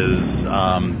Angeles is,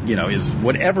 is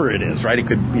whatever it is, right? It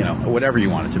could, whatever you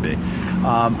want it to be.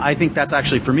 I think that's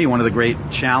actually, for me, one of the great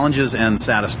challenges and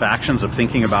satisfactions of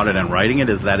thinking about it and writing it,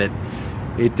 is that it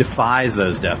defies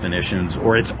those definitions,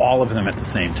 or it's all of them at the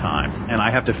same time. And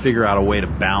I have to figure out a way to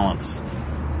balance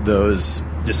those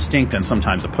distinct and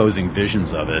sometimes opposing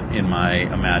visions of it in my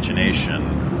imagination,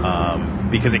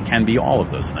 because it can be all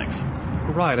of those things.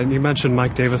 Right, and you mentioned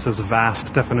Mike Davis's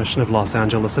vast definition of Los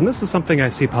Angeles, and this is something I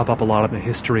see pop up a lot in the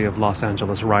history of Los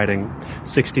Angeles writing,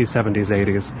 60s, 70s,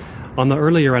 80s. On the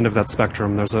earlier end of that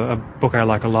spectrum, there's a book I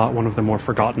like a lot, one of the more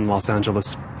forgotten Los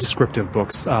Angeles descriptive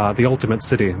books, The Ultimate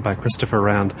City by Christopher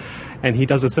Rand. And he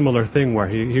does a similar thing where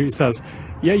he says,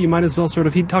 you might as well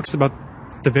he talks about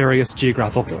the various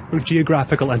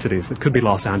geographical entities that could be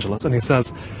Los Angeles. And he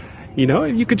says,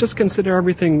 you could just consider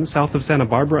everything south of Santa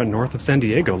Barbara and north of San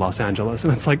Diego Los Angeles.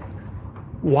 And it's like,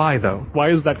 why though? Why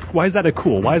is that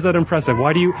cool? Why is that impressive?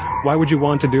 Why would you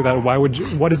want to do that?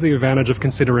 What is the advantage of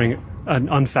considering an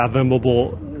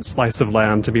unfathomable slice of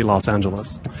land to be Los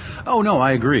Angeles? Oh no,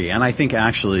 I agree. And I think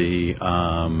actually,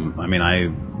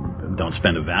 I don't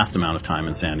spend a vast amount of time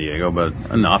in San Diego, but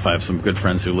enough. I have some good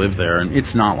friends who live there, and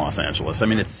it's not Los Angeles. I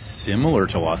mean, it's similar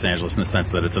to Los Angeles in the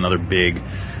sense that it's another big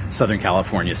Southern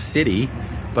California city,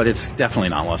 but it's definitely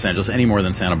not Los Angeles any more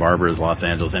than Santa Barbara is Los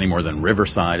Angeles, any more than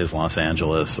Riverside is Los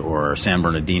Angeles, or San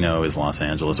Bernardino is Los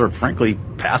Angeles, or frankly,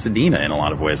 Pasadena in a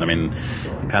lot of ways. I mean,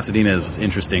 Pasadena is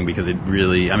interesting because it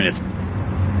really,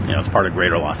 it's part of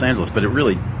greater Los Angeles, but it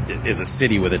really is a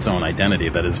city with its own identity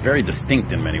that is very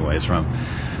distinct in many ways from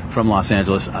Los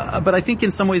Angeles. But I think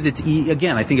in some ways I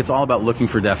think it's all about looking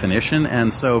for definition.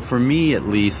 And so for me, at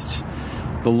least,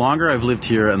 the longer I've lived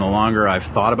here and the longer I've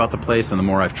thought about the place and the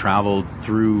more I've traveled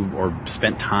through or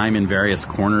spent time in various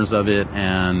corners of it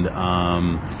and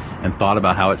thought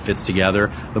about how it fits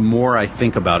together, the more I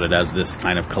think about it as this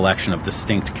kind of collection of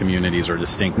distinct communities or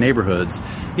distinct neighborhoods.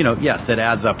 Yes, that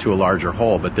adds up to a larger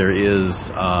whole, but there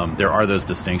are those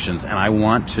distinctions, and I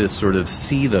want to sort of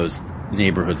see those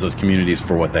neighborhoods, those communities,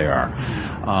 for what they are.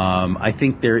 I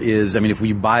think there is, if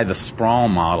we buy the sprawl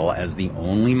model as the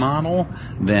only model,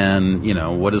 then,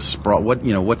 what is sprawl?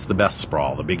 What's the best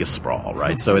sprawl, the biggest sprawl,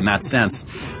 right? So in that sense,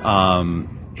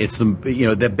 it's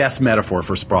the best metaphor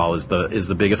for sprawl is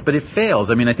the biggest, but it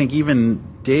fails. I mean, I think even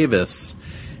Davis,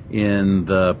 in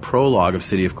the prologue of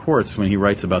City of Quartz, when he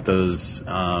writes about those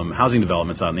housing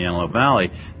developments out in the Antelope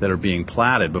Valley that are being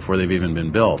platted before they've even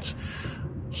been built,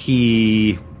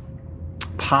 he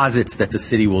posits that the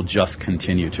city will just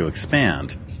continue to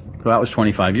expand. Well, that was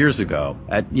 25 years ago.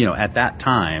 At that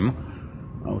time,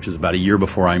 which is about a year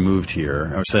before I moved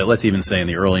here, or so let's even say in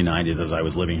the early 90s as I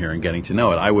was living here and getting to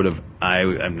know it, I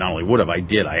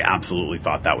absolutely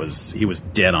thought he was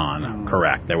dead on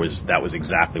correct. That was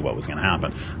exactly what was going to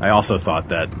happen. I also thought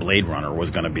that Blade Runner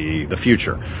was going to be the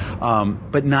future.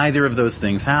 But neither of those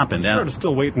things happened. I'm sort of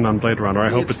still waiting on Blade Runner. I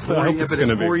hope it's going to be.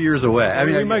 It's 4 years away. I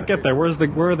mean, we might get there. Where are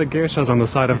the geishas on the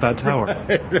side of that tower?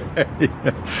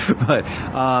 But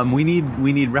we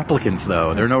need replicants,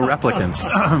 though. There are no replicants.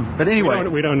 But anyway.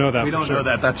 We don't know that. We don't know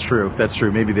that. That's true.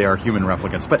 Maybe they are human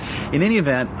replicants. But in any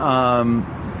event,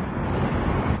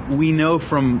 we know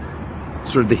from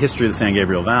sort of the history of the San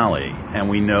Gabriel Valley, and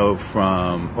we know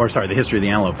the history of the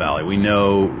Antelope Valley. We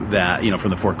know that,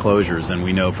 from the foreclosures, and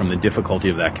we know from the difficulty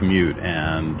of that commute,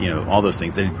 and, all those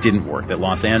things, that it didn't work, that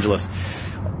Los Angeles,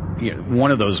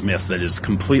 one of those myths that has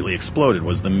completely exploded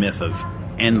was the myth of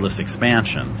endless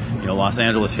expansion. Los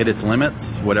Angeles hit its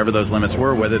limits, whatever those limits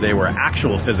were, whether they were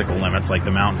actual physical limits like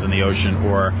the mountains and the ocean,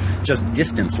 or just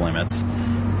distance limits.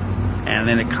 And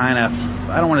then it kind of,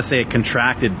 I don't want to say it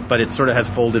contracted, but it sort of has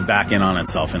folded back in on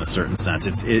itself in a certain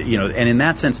sense. And in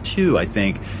that sense too, I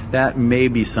think that may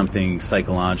be something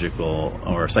psychological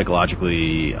or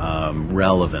psychologically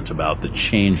relevant about the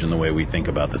change in the way we think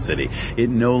about the city. It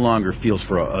no longer feels,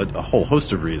 for a whole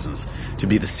host of reasons, to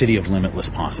be the city of limitless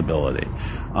possibility.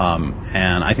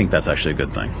 And I think that's actually a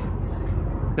good thing.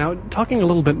 Now, talking a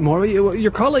little bit more,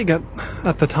 your colleague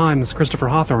at the Times, Christopher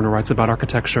Hawthorne, who writes about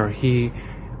architecture, he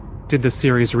did this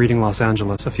series, Reading Los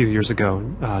Angeles, a few years ago,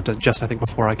 just I think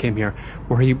before I came here,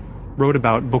 where he wrote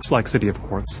about books like City of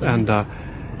Quartz. And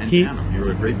Banham. You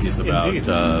wrote a great piece about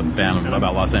Banham,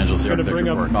 about Los Angeles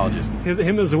architecture for colleges.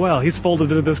 Him as well. He's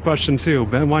folded into this question too.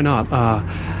 Ben, why not?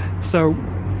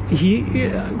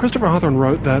 Christopher Hawthorne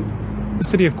wrote that the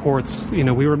City of Quartz, we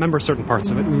remember certain parts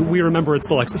of it. We remember it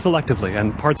selectively,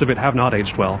 and parts of it have not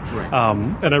aged well. Right.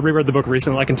 And I reread the book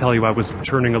recently. I can tell you I was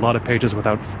turning a lot of pages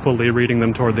without fully reading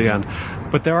them toward the end.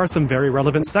 But there are some very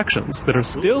relevant sections that are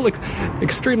still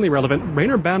extremely relevant.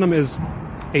 Rainer Banham is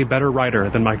a better writer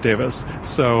than Mike Davis.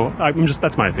 So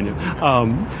that's my opinion.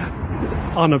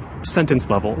 On a sentence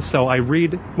level. So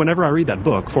whenever I read that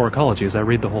book, For Ecologies, I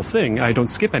read the whole thing. I don't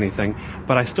skip anything,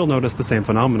 but I still notice the same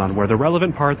phenomenon where the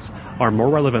relevant parts are more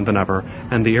relevant than ever,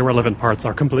 and the irrelevant parts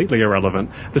are completely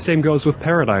irrelevant. The same goes with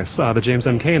Paradise, the James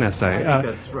M. Cain essay.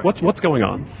 That's right. What's going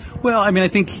on? Well, I mean, I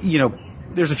think,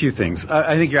 there's a few things.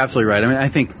 I think you're absolutely right. I mean, I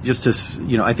think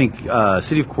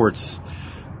City of Quartz,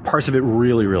 parts of it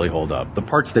really, really hold up. The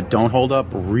parts that don't hold up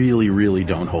really, really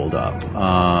don't hold up.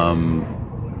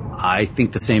 I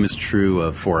think the same is true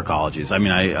of For Ecologies. I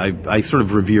mean, I sort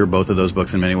of revere both of those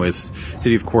books in many ways.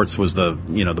 City of Quartz was the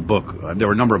book. There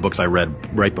were a number of books I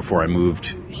read right before I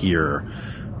moved here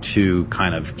to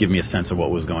kind of give me a sense of what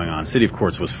was going on. City of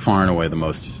Quartz was far and away the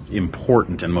most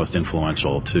important and most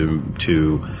influential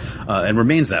and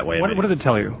remains that way. What did it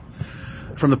tell you?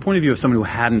 From the point of view of someone who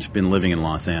hadn't been living in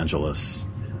Los Angeles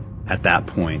at that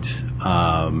point,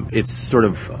 it's sort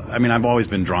of, I mean, I've always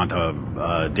been drawn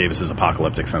to Davis's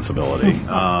apocalyptic sensibility.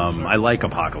 I like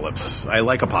apocalypse. I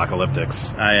like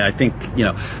apocalyptics. I think,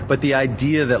 but the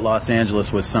idea that Los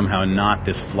Angeles was somehow not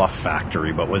this fluff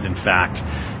factory, but was in fact,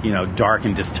 dark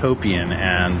and dystopian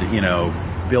and,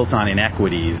 built on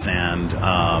inequities and,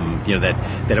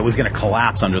 that it was going to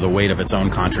collapse under the weight of its own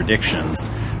contradictions.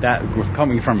 That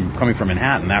coming from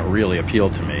Manhattan, that really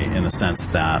appealed to me in the sense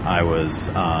that I was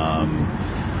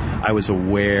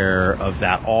aware of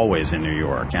that always in New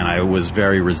York, and I was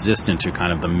very resistant to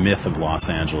kind of the myth of Los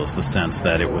Angeles, the sense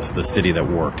that it was the city that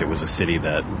worked. It was a city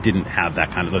that didn't have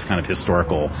those kind of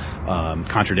historical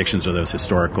contradictions or that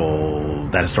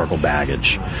historical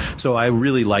baggage. So I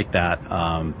really liked that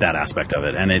aspect of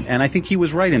it, and I think he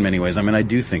was right in many ways. I mean, I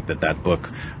do think that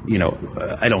book,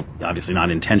 I don't, obviously not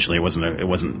intentionally, it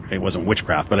wasn't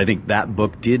witchcraft, but I think that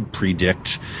book did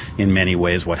predict in many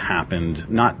ways what happened,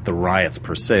 not the riots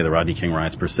per se, the Rodney King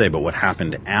riots per se, but what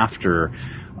happened after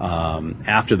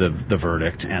the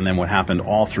verdict, and then what happened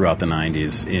all throughout the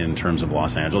 90s in terms of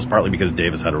Los Angeles, partly because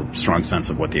Davis had a strong sense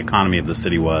of what the economy of the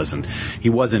city was, and he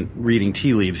wasn't reading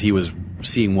tea leaves, he was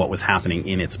seeing what was happening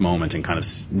in its moment and kind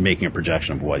of making a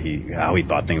projection of how he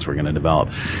thought things were going to develop.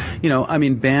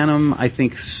 Banham, I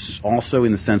think, also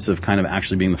in the sense of kind of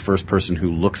actually being the first person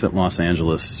who looks at Los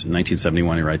Angeles in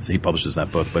 1971. He publishes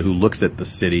that book, but who looks at the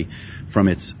city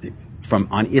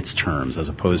on its terms as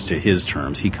opposed to his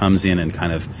terms. He comes in and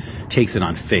kind of takes it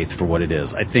on faith for what it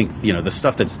is. I think, the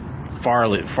stuff that's far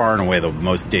and away the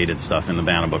most dated stuff in the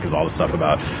Banham book is all the stuff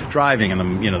about driving and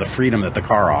the freedom that the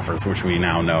car offers, which we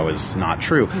now know is not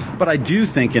true. But I do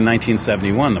think in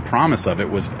 1971 the promise of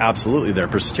it was absolutely there,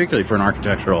 particularly for an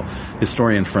architectural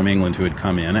historian from England who had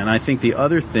come in. And I think the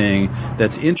other thing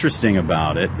that's interesting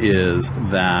about it is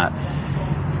that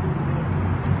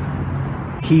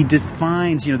he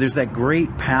defines, there's that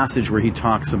great passage where he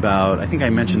talks about, I think I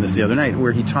mentioned this the other night,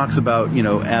 where he talks about, he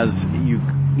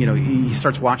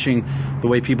starts watching the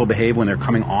way people behave when they're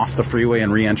coming off the freeway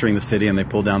and re-entering the city, and they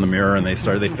pull down the mirror and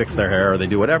they fix their hair or they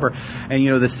do whatever. And,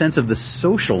 the sense of the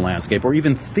social landscape, or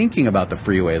even thinking about the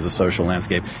freeway as a social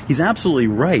landscape, he's absolutely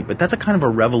right. But that's a kind of a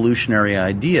revolutionary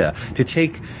idea, to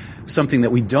take something that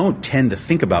we don't tend to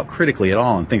think about critically at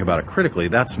all and think about it critically.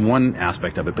 That's one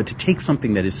aspect of it. But to take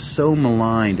something that is so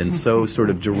maligned and so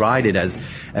sort of derided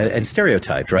and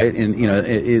stereotyped, right? And,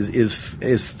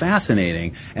 is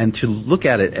fascinating. And to look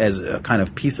at it as a kind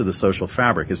of piece of the social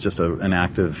fabric is just an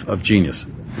act of genius.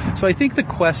 So I think the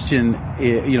question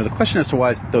as to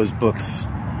why those books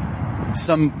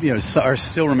are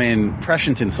still remain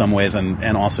prescient in some ways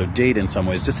and also date in some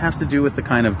ways, just has to do with the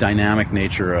kind of dynamic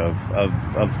nature of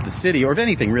the city, or of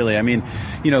anything really.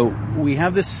 We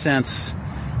have this sense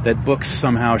that books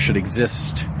somehow should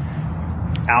exist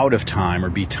out of time or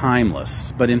be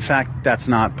timeless, but in fact that's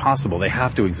not possible. They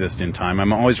have to exist in time.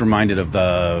 I'm always reminded of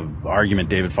the argument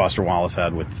David Foster Wallace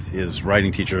had with his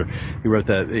writing teacher.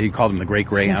 He called him the Great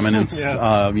Gray Eminence. Yes.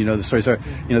 The story. So,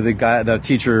 the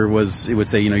teacher would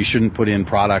say, you shouldn't put in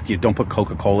product. You don't put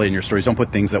Coca-Cola in your stories. Don't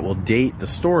put things that will date the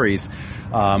stories,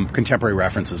 contemporary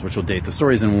references which will date the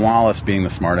stories. And Wallace, being the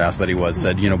smartass that he was,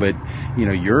 said,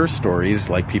 your stories,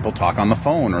 like, people talk on the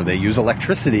phone or they use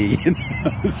electricity.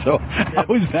 So how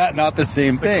is that not the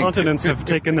same thing? The continents have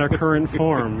taken their current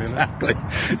form. Exactly.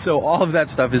 So all of that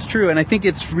stuff is true, and I think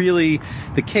it's really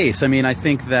the case. I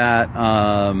think that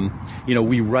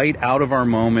we write out of our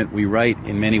moment. We write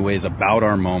in many ways about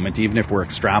our moment, even if we're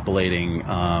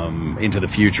extrapolating into the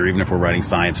future. Even if we're writing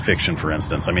science fiction, for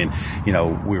instance. We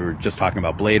were just talking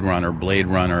about Blade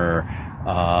Runner.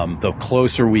 The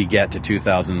closer we get to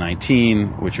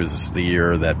 2019, which was the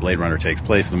year that Blade Runner takes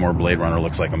place, the more Blade Runner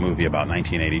looks like a movie about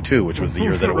 1982, which was the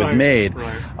year that it was made,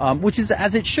 which is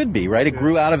as it should be, right? It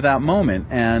grew out of that moment.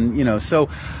 And, so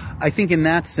I think in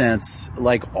that sense,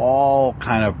 like all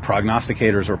kind of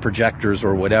prognosticators or projectors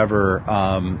or whatever,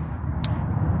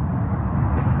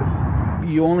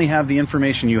 you only have the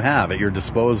information you have at your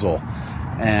disposal.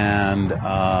 And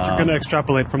you're going to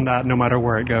extrapolate from that no matter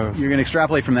where it goes. You're going to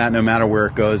extrapolate from that no matter where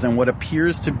it goes. And what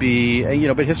appears to be,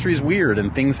 but history is weird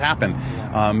and things happen.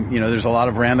 There's a lot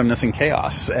of randomness and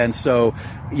chaos. And so,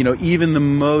 even the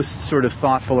most sort of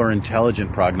thoughtful or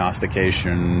intelligent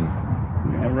prognostication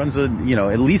runs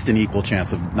at least an equal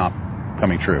chance of not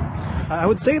coming true. I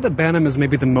would say that Banham is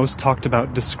maybe the most talked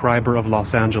about describer of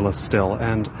Los Angeles still.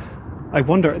 And I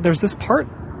wonder, there's this part.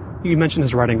 You mentioned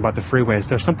his writing about the freeways.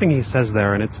 There's something he says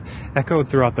there, and it's echoed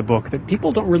throughout the book, that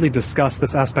people don't really discuss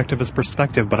this aspect of his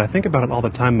perspective, but I think about it all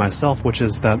the time myself, which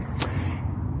is that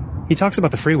he talks about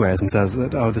the freeways and says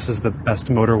that, this is the best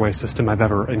motorway system I've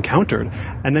ever encountered.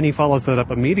 And then he follows that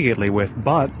up immediately with,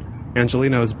 but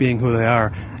Angelenos, being who they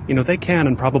are, they can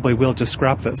and probably will just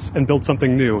scrap this and build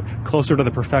something new, closer to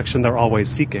the perfection they're always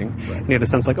seeking. Right. And he had a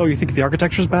sense like, you think the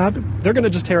architecture's bad? They're going to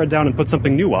just tear it down and put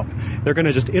something new up. They're going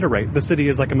to just iterate. The city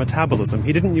is like a metabolism.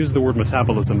 He didn't use the word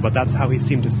metabolism, but that's how he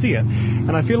seemed to see it.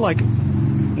 And I feel like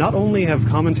not only have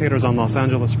commentators on Los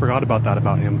Angeles forgot about that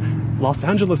about him, Los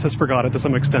Angeles has forgot it to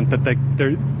some extent, that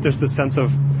there's this sense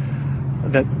of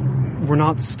that we're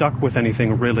not stuck with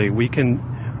anything really. We can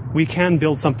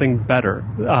build something better.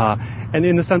 And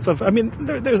in the sense of,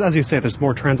 there's, as you say, there's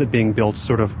more transit being built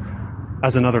sort of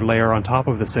as another layer on top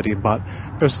of the city, but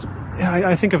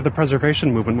I think of the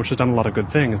preservation movement, which has done a lot of good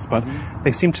things, but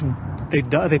they seem to,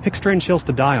 they pick strange hills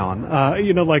to die on.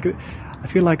 I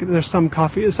feel like there's some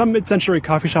mid-century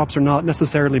coffee shops are not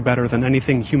necessarily better than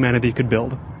anything humanity could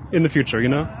build in the future,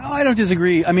 I don't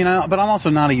disagree. But I'm also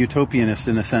not a utopianist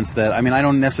in the sense that, I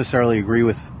don't necessarily agree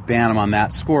with Banham on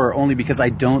that score, only because I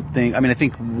don't think, I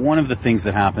think one of the things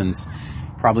that happens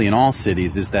probably in all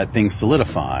cities is that things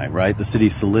solidify, right? The city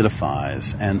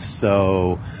solidifies. And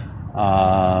so,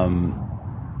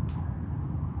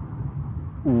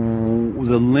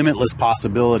 the limitless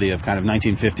possibility of kind of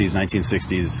 1950s,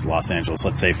 1960s Los Angeles,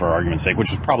 let's say for argument's sake,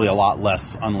 which was probably a lot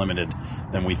less unlimited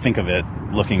than we think of it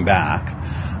looking back,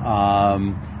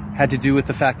 had to do with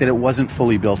the fact that it wasn't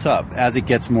fully built up. As it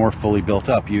gets more fully built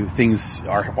up, things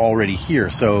are already here.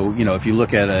 So, if you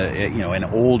look at an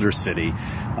older city,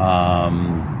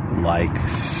 like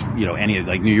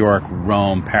New York,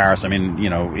 Rome, Paris. I mean,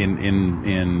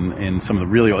 in some of the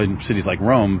really old cities like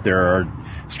Rome, there are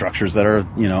structures that are,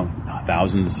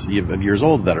 thousands of years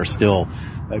old that are still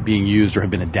being used or have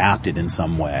been adapted in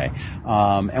some way.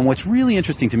 And what's really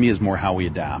interesting to me is more how we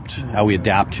adapt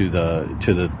to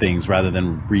the things rather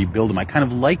than rebuild them. I kind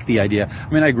of like the idea. I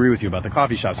mean, I agree with you about the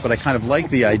coffee shops, but I kind of like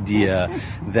the idea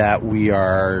that we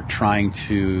are trying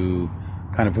to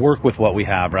kind of work with what we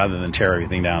have rather than tear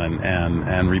everything down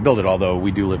and rebuild it. Although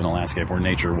we do live in a landscape where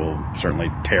nature will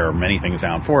certainly tear many things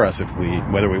down for us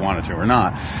whether we wanted to or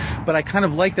not. But I kind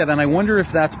of like that, and I wonder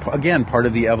if that's again part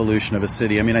of the evolution of a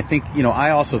city. I mean, I think I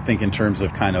also think in terms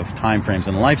of kind of time frames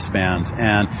and lifespans.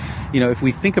 And if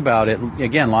we think about it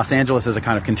again, Los Angeles as a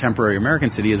kind of contemporary American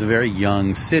city is a very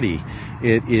young city.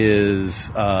 It is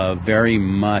very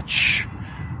much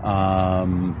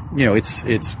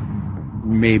it's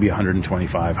maybe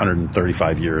 125,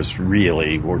 135 years,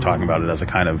 really. We're talking about it as a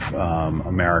kind of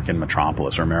American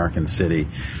metropolis or American city.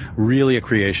 Really a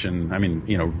creation,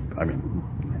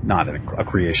 not a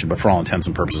creation, but for all intents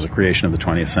and purposes, a creation of the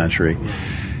 20th century.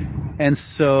 And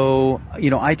so,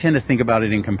 I tend to think about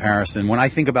it in comparison. When I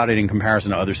think about it in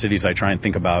comparison to other cities, I try and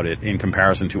think about it in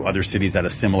comparison to other cities at a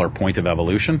similar point of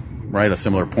evolution, right? A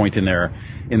similar point in their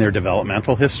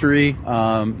developmental history.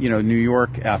 New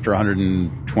York, after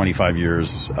 125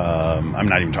 years, I'm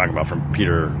not even talking about from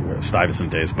Peter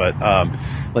Stuyvesant days, but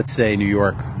let's say New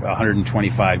York,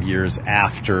 125 years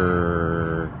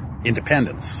after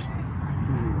independence.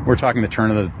 We're talking the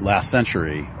turn of the last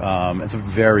century. It's a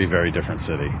very, very different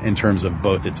city in terms of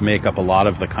both its makeup, a lot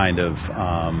of the kind of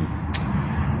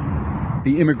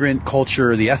the immigrant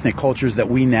culture, the ethnic cultures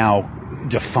that we now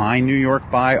define New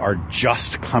York by are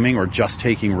just coming or just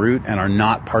taking root and are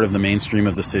not part of the mainstream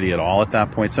of the city at all at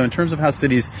that point. So in terms of how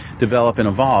cities develop and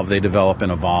evolve, they develop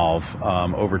and evolve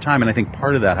over time. And I think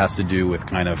part of that has to do with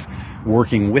kind of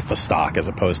working with the stock as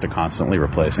opposed to constantly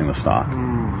replacing the stock.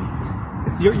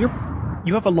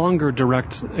 You have a longer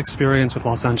direct experience with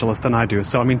Los Angeles than I do.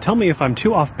 So, tell me if I'm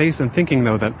too off base in thinking,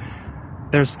 though, that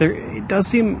it does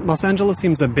seem Los Angeles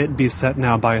seems a bit beset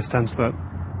now by a sense that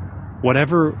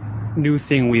whatever new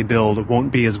thing we build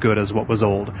won't be as good as what was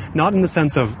old. Not in the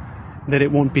sense of that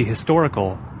it won't be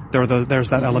historical. There's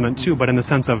that element too, but in the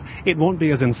sense of it won't be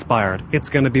as inspired. It's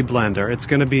going to be blender. It's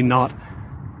going to be not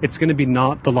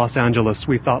the Los Angeles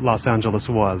we thought Los Angeles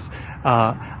was.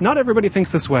 Not everybody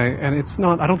thinks this way, and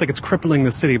I don't think it's crippling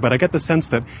the city, but I get the sense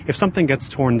that if something gets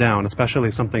torn down,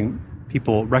 especially something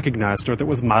people recognized or that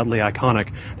was mildly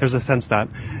iconic, there's a sense that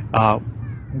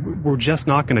we're just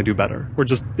not going to do better.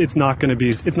 It's not going to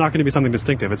be something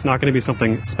distinctive. It's not going to be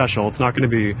something special. It's not going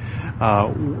to be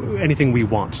anything we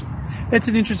want. It's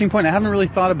an interesting point. I haven't really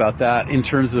thought about that in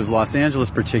terms of Los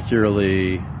Angeles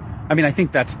particularly. I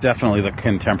think that's definitely the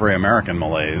contemporary American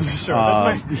malaise. Sure.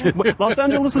 Los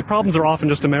Angeles' problems are often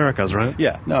just America's, right?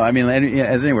 Yeah. No,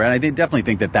 as anywhere. And I definitely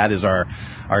think that is our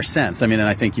sense. And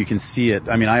I think you can see it.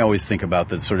 I always think about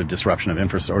the sort of disruption of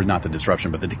infrastructure, or not the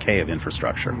disruption, but the decay of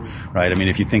infrastructure, right?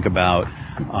 If you think about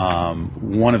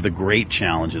one of the great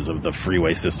challenges of the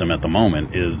freeway system at the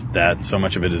moment is that so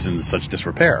much of it is in such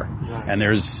disrepair. Right. And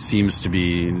there seems to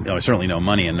be certainly no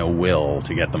money and no will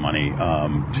to get the money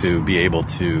to be able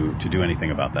to do anything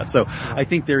about that. So I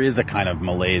think there is a kind of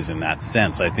malaise in that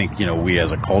sense. I think, we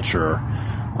as a culture,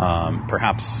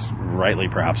 perhaps rightly,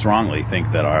 perhaps wrongly,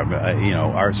 think that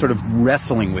are sort of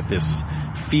wrestling with this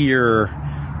fear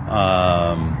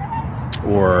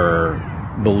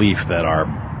or belief that our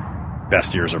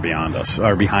best years are behind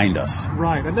us.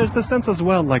 Right, and there's the sense as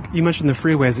well, like you mentioned the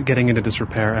freeways getting into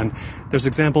disrepair, and there's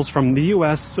examples from the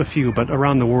U.S., a few, but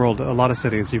around the world, a lot of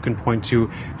cities, you can point to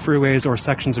freeways or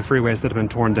sections of freeways that have been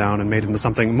torn down and made into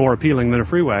something more appealing than a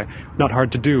freeway. Not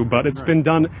hard to do, but it's been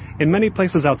done in many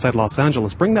places outside Los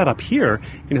Angeles. Bring that up here,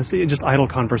 see just idle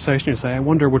conversation, you say, I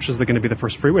wonder which is going to be the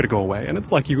first freeway to go away, and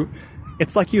it's like you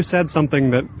said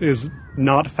something that is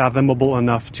not fathomable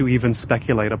enough to even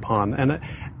speculate upon, and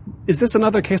is this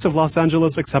another case of Los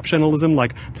Angeles exceptionalism?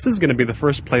 Like, this is going to be the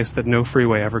first place that no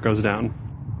freeway ever goes down?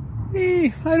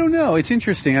 I don't know. It's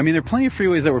interesting. There are plenty of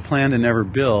freeways that were planned and never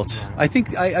built. I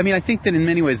think that in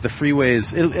many ways the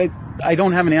freeways, I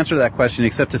don't have an answer to that question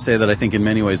except to say that I think in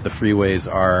many ways the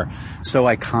freeways are so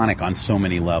iconic on so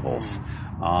many levels.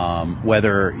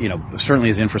 whether, certainly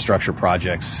as infrastructure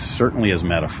projects, certainly as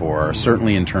metaphor,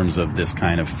 certainly in terms of this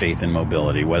kind of faith in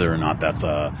mobility, whether or not that's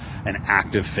an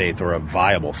active faith or a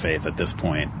viable faith at this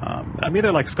point. To me,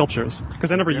 they're like sculptures,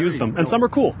 because I never use them, and some are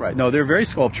cool. Right. No, they're very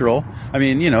sculptural. I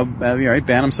mean, right,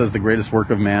 Banham says the greatest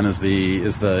work of man is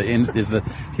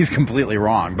he's completely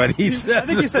wrong, but he says... I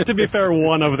think he said, to be fair,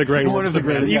 one of the great works of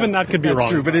man. Even that could be wrong. That's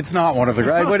true, but it's not one of the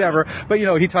great, whatever. But,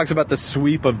 he talks about the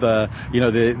sweep of the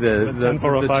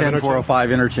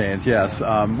 10405 interchange, yes,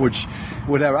 which,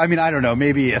 whatever, I mean, I don't know,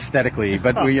 maybe aesthetically,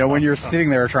 but, when you're sitting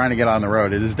there trying to get on the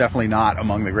road, it is definitely not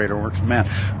among the greater works of man.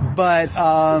 But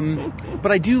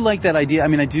I do like that idea. I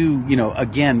mean, I do,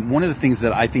 again, one of the things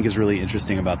that I think is really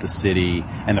interesting about the city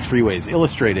and the freeways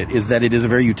illustrate it is that it is a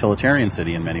very utilitarian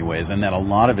city in many ways, and that a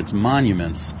lot of its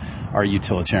monuments are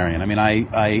utilitarian. I mean,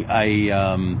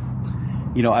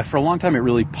 for a long time it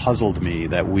really puzzled me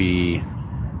that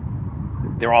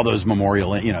there are all those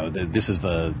memorial, this is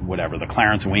the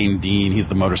Clarence Wayne Dean, he's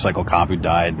the motorcycle cop who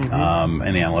died in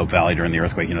the Antelope Valley during the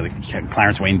earthquake, the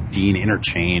Clarence Wayne Dean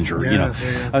interchange, or,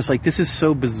 I was like, this is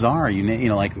so bizarre,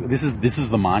 this is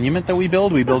the monument that we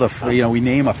build. We build we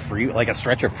name a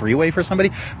stretch of freeway for somebody,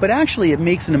 but actually it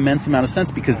makes an immense amount of sense,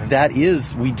 because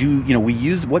we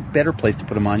use, what better place to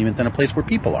put a monument than a place where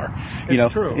people are,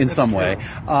 in some way.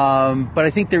 But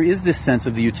I think there is this sense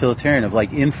of the utilitarian of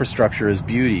infrastructure is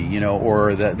beauty,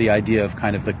 or the idea of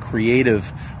kind of the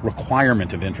creative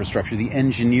requirement of infrastructure, the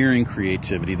engineering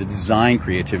creativity, the design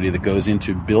creativity that goes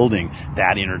into building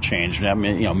that interchange,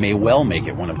 may well make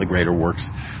it one of the greater works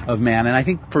of man. And I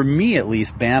think, for me at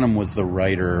least, Banham was the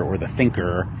writer or the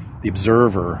thinker, the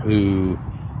observer, who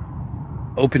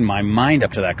opened my mind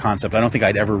up to that concept. I don't think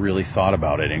I'd ever really thought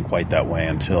about it in quite that way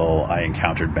until I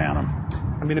encountered Banham.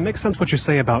 I mean, it makes sense what you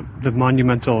say about the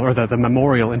monumental or the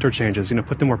memorial interchanges,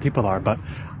 put them where people are, but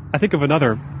I think of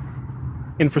another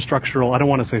infrastructural, I don't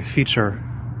want to say feature,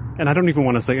 and I don't even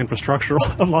want to say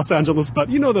infrastructural of Los Angeles, but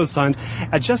those signs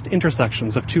at just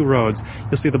intersections of two roads.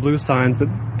 You'll see the blue signs that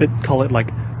call it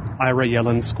Ira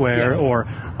Yellen Square, yes, or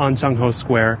An Chang Ho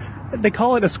Square. They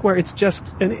call it a square. It's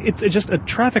just a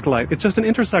traffic light. It's just an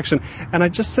intersection. And I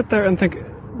just sit there and think,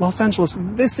 Los Angeles,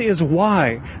 this is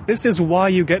why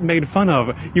you get made fun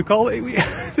of. You call it,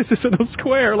 this isn't a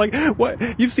square.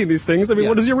 What? You've seen these things. I mean,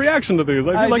 What is your reaction to these?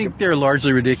 I think they're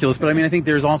largely ridiculous, but I think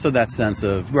there's also that sense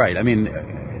of, right,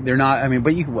 they're not,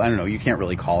 but I don't know, you can't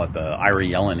really call it the Ira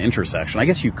Yellen intersection. I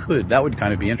guess you could. That would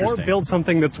kind of be interesting. Or build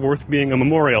something that's worth being a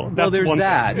memorial. That's there's one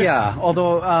that, thing. Yeah.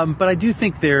 Although, but I do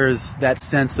think there's that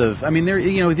sense of,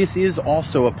 this is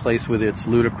also a place with its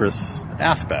ludicrous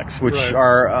aspects, which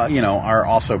are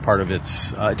also part of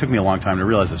its, it took me a long time to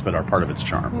realize this, but are part of its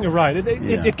charm. Right.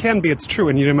 It can be, it's true.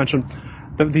 And you mentioned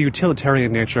the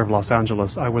utilitarian nature of Los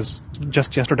Angeles. I was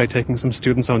just yesterday taking some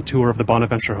students on tour of the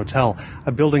Bonaventure Hotel,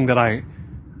 a building that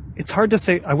it's hard to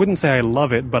say, I wouldn't say I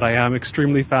love it, but I am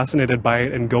extremely fascinated by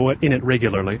it and go in it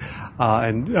regularly.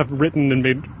 And I've written and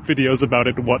made videos about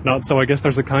it and whatnot, so I guess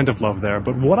there's a kind of love there.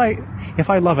 But if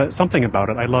I love something about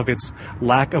it, I love its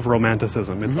lack of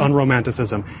romanticism, its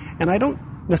unromanticism. And I don't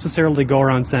necessarily go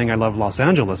around saying I love Los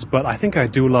Angeles, but I think I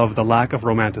do love the lack of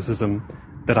romanticism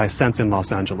that I sense in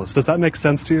Los Angeles. Does that make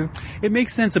sense to you? It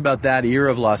makes sense about that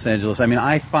era of Los Angeles.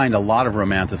 I find a lot of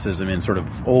romanticism in sort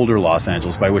of older Los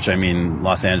Angeles, by which I mean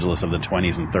Los Angeles of the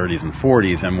 20s and 30s and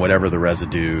 40s, and whatever the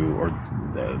residue, or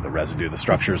the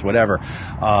structures, whatever.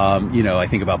 I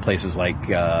think about places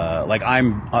like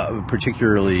I'm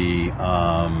particularly,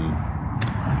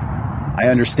 I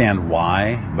understand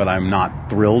why, but I'm not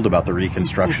thrilled about the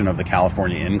reconstruction of the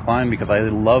California Incline, because I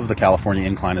love the California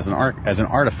Incline as an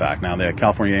artifact. Now, the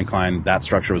California Incline, that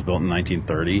structure was built in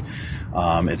 1930.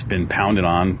 It's been pounded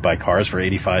on by cars for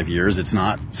 85 years. It's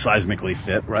not seismically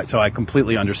fit, right? So I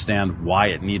completely understand why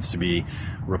it needs to be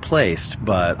replaced,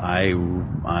 but I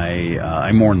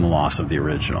mourn the loss of the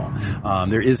original.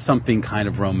 There is something kind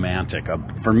of romantic,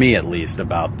 for me at least,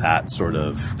 about that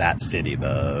city.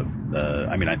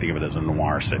 I think of it as a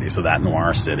noir city, so that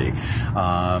noir city.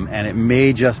 And it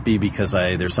may just be because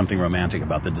there's something romantic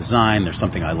about the design. There's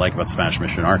something I like about the Spanish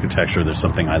Mission architecture. There's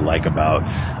something I like about,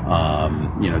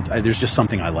 there's just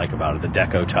something I like about it, the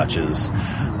deco touches.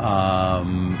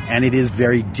 And it is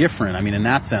very different. In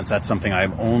that sense, that's something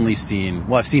I've only seen,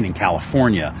 I've seen in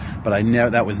California, but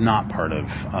that was not part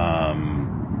of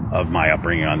my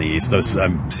upbringing on the East. Those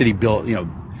city built, a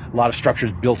lot of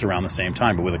structures built around the same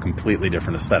time, but with a completely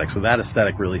different aesthetic. So that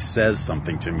aesthetic really says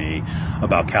something to me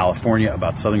about California,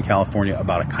 about Southern California,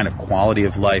 about a kind of quality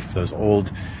of life. Those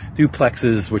old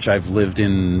duplexes, which I've lived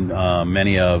in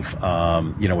many of,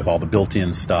 with all the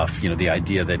built-in stuff. The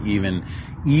idea that even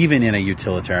in a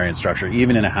utilitarian structure,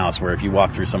 even in a house where if you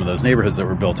walk through some of those neighborhoods that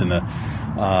were built in the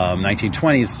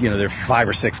 1920s, there are 5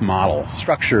 or 6 model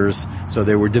structures. So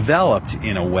they were developed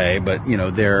in a way, but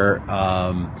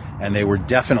and they were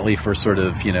definitely for sort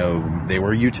of, they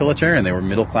were utilitarian. They were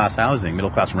middle-class housing,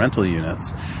 middle-class rental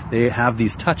units. They have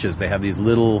these touches. They have these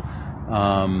little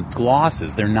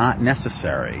glosses. They're not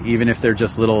necessary, even if they're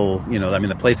just little,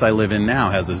 the place I live in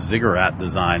now has a ziggurat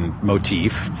design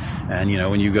motif. And,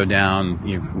 when you go down,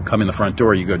 you come in the front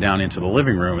door, you go down into the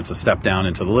living room. It's a step down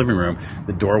into the living room.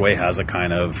 The doorway has a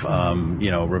kind of,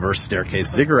 reverse staircase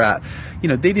ziggurat.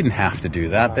 They didn't have to do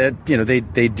that.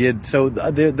 They did. So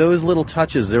those little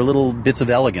touches, they're little bits of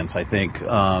elegance, I think.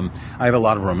 I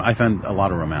find a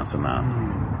lot of romance in that.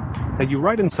 You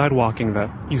write in Sidewalking that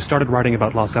you started writing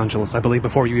about Los Angeles, I believe,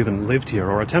 before you even lived here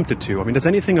or attempted to. I mean, does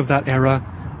anything of that era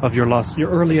of your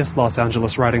earliest Los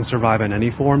Angeles writing survive in any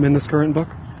form in this current book?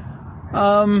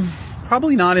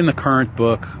 Probably not in the current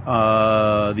book.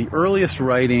 The earliest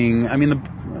writing,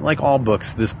 like all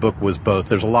books, this book was both.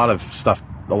 There's a lot of stuff,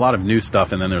 a lot of new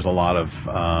stuff, and then there's a lot of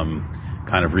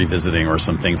kind of revisiting or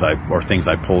some things I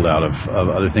pulled out of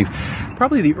other things.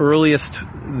 Probably the earliest stuff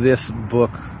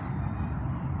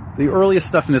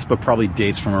in this book probably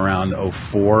dates from around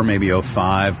 04, maybe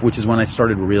 05, which is when I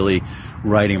started really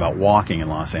writing about walking in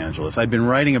Los Angeles. I'd been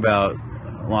writing about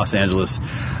Los Angeles.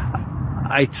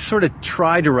 I sort of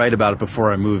tried to write about it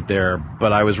before I moved there,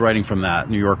 but I was writing from that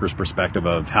New Yorker's perspective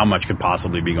of how much could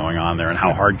possibly be going on there and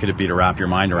how hard could it be to wrap your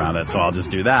mind around it, so I'll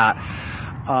just do that.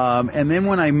 And then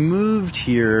when I moved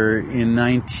here in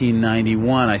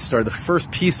 1991, I started the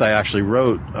first piece I actually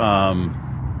wrote.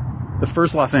 The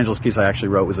first Los Angeles piece I actually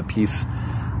wrote was a piece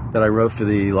that I wrote for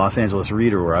the Los Angeles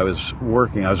Reader, where I was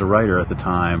working. I was a writer at the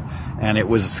time, and it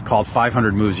was called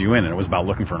 500 Moves You In, and it was about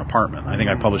looking for an apartment. I think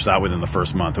I published that within the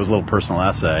first month. It was a little personal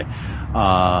essay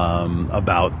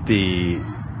about the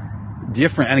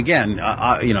different, and again,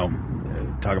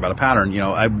 talk about a pattern.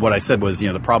 What I said was,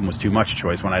 the problem was too much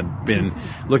choice. When I'd been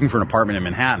looking for an apartment in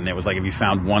Manhattan, it was like if you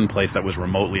found one place that was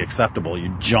remotely acceptable,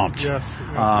 you jumped. Yes.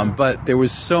 But there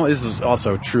was this is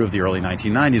also true of the early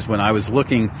 1990s. When I was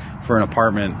looking for an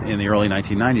apartment in the early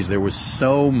 1990s, there was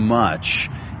so much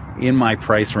in my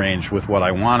price range with what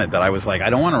I wanted that I was like, I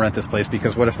don't want to rent this place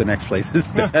because what if the next place is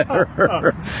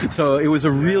better? So it was a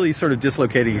really sort of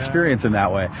dislocating experience in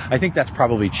that way. I think that's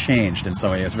probably changed in some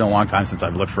ways. It's been a long time since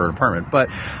I've looked for an apartment, but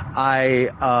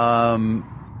I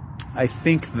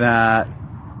think that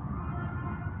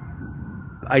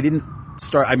I didn't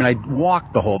start, I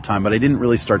walked the whole time, but I didn't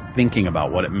really start thinking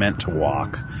about what it meant to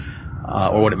walk.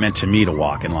 Or what it meant to me to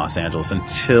walk in Los Angeles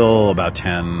until about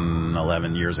 10,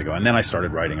 11 years ago. And then I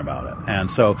started writing about it. And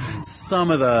so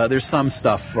there's some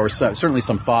stuff, or certainly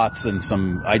some thoughts and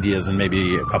some ideas and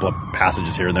maybe a couple of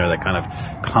passages here and there that kind of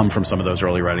come from some of those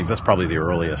early writings. That's probably the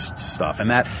earliest stuff. And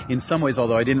that, in some ways,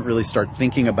 although I didn't really start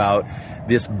thinking about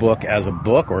this book as a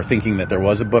book or thinking that there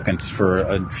was a book for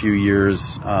a few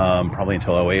years, probably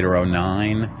until 08 or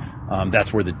 09,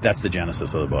 that's the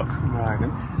genesis of the book. Right.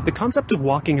 The concept of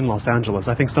walking in Los Angeles,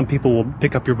 I think some people will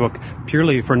pick up your book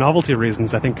purely for novelty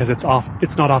reasons, I think, because it's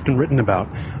not often written about.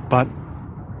 But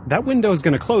that window is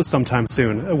going to close sometime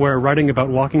soon, where writing about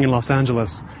walking in Los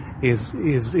Angeles has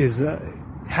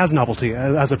novelty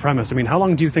as a premise. I mean, how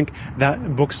long do you think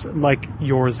that books like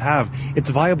yours have? It's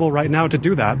viable right now to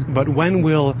do that, but when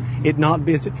will it not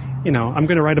be? I'm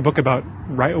going to write a book about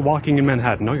walking in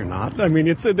Manhattan. No, you're not. I mean,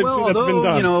 that's been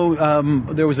done.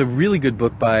 There was a really good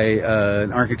book by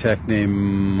an architect named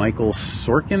Michael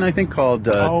Sorkin, I think, called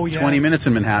 20 Minutes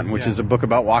in Manhattan, which is a book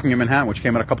about walking in Manhattan, which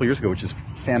came out a couple of years ago, which is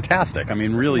fantastic. I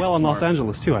mean, really well, smart. in Los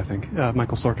Angeles, too, I think,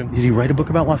 Michael Sorkin. Did he write a book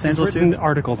about Los Angeles, written too?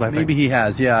 Articles, I think. Maybe he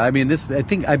has, yeah. I mean,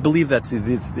 I believe that's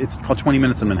it's called 20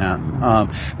 Minutes in Manhattan.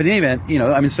 But in any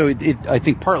event, so I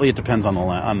think partly it depends on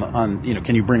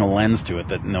can you bring a lens to it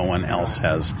that no one else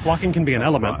has. Walking can be an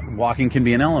element. Walking can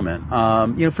be an element.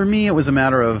 For me, it was a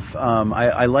matter of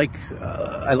I like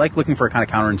looking for a kind of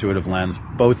counterintuitive lens,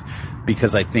 both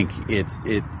because I think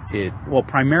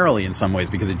primarily in some ways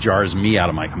because it jars me out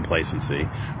of my complacency.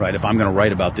 Right? If I'm going to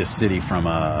write about this city from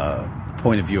a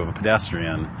point of view of a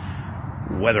pedestrian,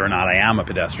 whether or not I am a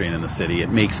pedestrian in the city, it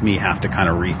makes me have to kind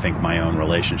of rethink my own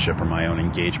relationship or my own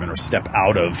engagement or step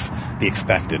out of the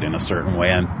expected in a certain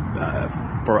way. And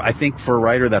I think for a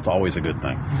writer, that's always a good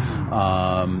thing.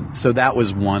 So that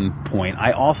was one point.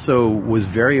 I also was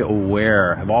very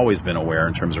aware, have always been aware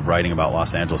in terms of writing about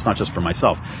Los Angeles, not just for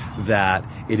myself, that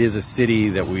it is a city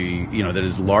that that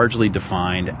is largely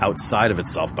defined outside of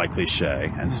itself by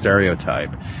cliche and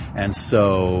stereotype. And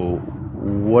so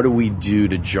what do we do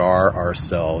to jar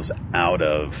ourselves out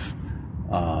of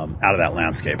that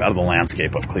landscape, out of the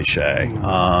landscape of cliche?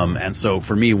 And so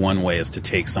for me, one way is to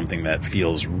take something that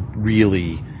feels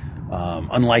really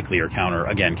unlikely or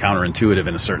counterintuitive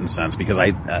in a certain sense, because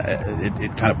it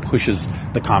kind of pushes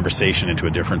the conversation into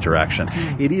a different direction.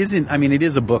 It is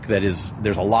a book there's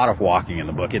a lot of walking in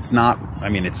the book. It's not,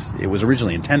 it was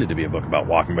originally intended to be a book about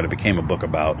walking, but it became a book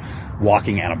about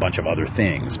walking and a bunch of other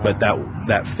things. But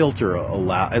that filter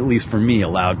at least for me,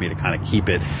 allowed me to kind of keep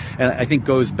it. And I think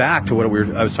goes back to what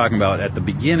I was talking about at the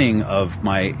beginning of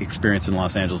my experience in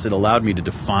Los Angeles. It allowed me to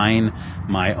define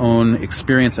my own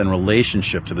experience and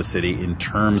relationship to the city in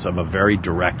terms of a very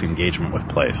direct engagement with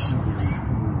place.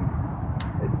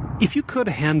 If you could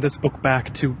hand this book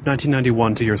back to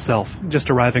 1991 to yourself, just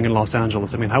arriving in Los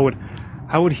Angeles,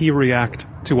 how would he react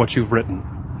to what you've written?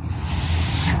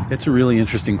 It's a really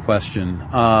interesting question.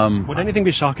 Would anything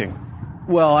be shocking?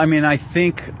 Well, I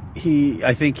think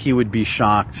he would be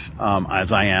shocked,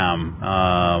 as I am,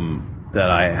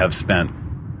 that I have spent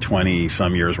 20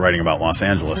 some years writing about Los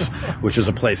Angeles, which is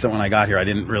a place that when I got here I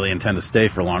didn't really intend to stay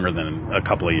for longer than a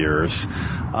couple of years. So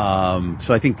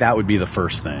I think that would be the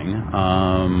first thing.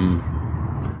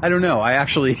 I don't know. I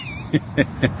actually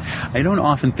I don't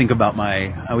often think about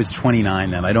I was 29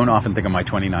 then. I don't often think of my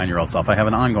 29-year-old self. I have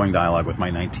an ongoing dialogue with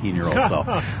my 19-year-old self,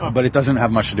 but it doesn't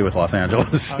have much to do with Los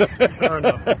Angeles. Fair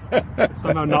enough. It's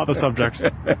somehow not the subject.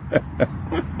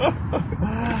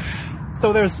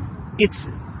 So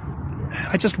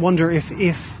I just wonder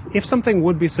if something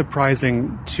would be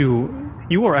surprising to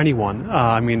you or anyone,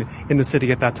 in the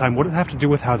city at that time, would it have to do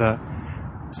with how the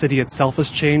city itself has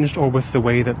changed, or with the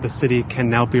way that the city can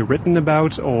now be written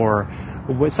about, or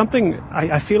with something?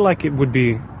 I feel like it would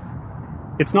be.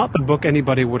 It's not the book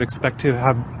anybody would expect to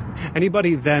have.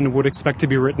 Anybody then would expect to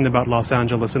be written about Los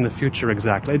Angeles in the future,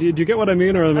 exactly. Do you get what I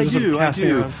mean? Or I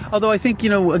do. Although I think,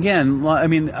 again,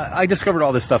 I discovered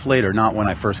all this stuff later, not when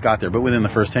I first got there, but within the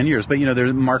first 10 years. But,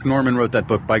 Mark Norman wrote that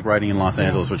book, Bike Riding in Los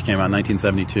Angeles, which came out in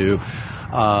 1972.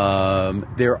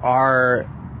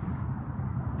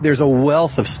 There's a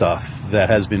wealth of stuff that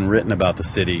has been written about the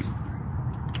city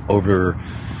over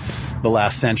the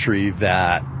last century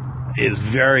that is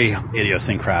very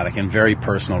idiosyncratic and very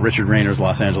personal. Richard Rayner's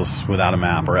Los Angeles Without a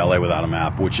Map, or LA Without a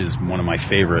Map, which is one of my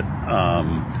favorite.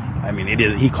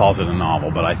 He calls it a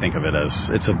novel, but I think of it as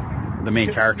the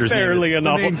main character's name. Barely a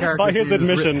novel, by his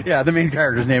admission. The main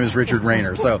character's name is Richard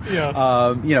Rayner. So,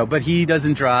 but he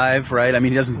doesn't drive, right? He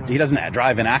doesn't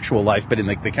drive in actual life, but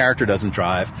the character doesn't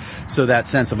drive. So that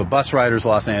sense of a bus rider's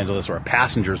Los Angeles, or a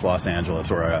passenger's Los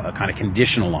Angeles, or a kind of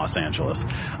conditional Los Angeles,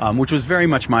 which was very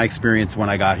much my experience when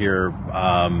I got here,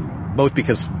 both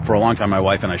because for a long time my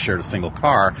wife and I shared a single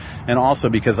car, and also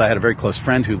because I had a very close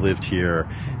friend who lived here,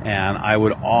 and I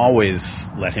would always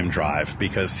let him drive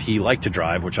because he liked to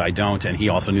drive, which I don't. And he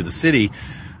also knew the city.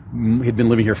 He'd been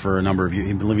living here for a number of years.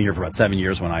 He'd been living here for about 7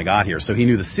 years when I got here. So he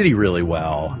knew the city really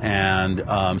well. And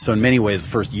so in many ways, the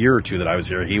first year or two that I was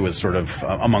here, he was sort of,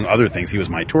 among other things, he was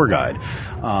my tour guide.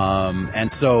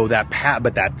 And so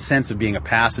but that sense of being a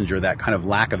passenger, that kind of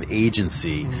lack of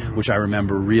agency, which I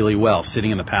remember really well,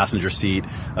 sitting in the passenger seat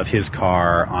of his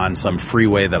car on some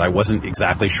freeway that I wasn't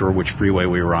exactly sure which freeway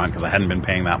we were on because I hadn't been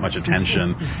paying that much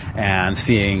attention, and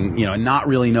seeing, not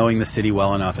really knowing the city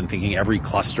well enough and thinking every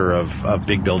cluster of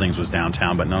big buildings was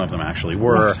downtown, but none of them actually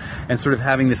were, and sort of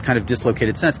having this kind of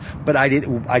dislocated sense. But I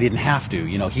didn't have to.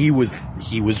 He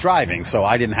was driving, so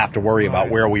I didn't have to worry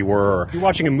about where we were. You're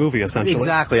watching a movie, essentially.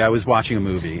 Exactly, I was watching a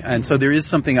movie, and so there is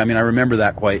something. I remember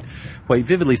that quite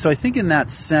vividly. So I think in that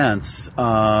sense.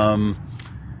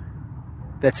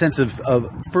 That sense of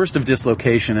first of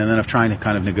dislocation, and then of trying to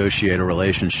kind of negotiate a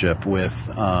relationship with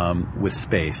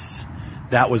space.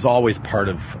 That was always part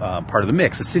of the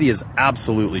mix. The city has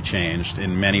absolutely changed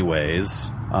in many ways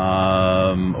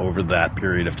over that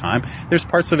period of time. There's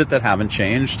parts of it that haven't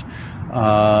changed,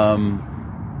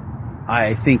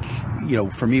 I think,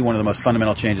 for me, one of the most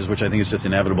fundamental changes, which I think is just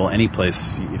inevitable any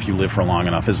place if you live for long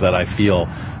enough, is that I feel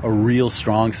a real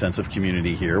strong sense of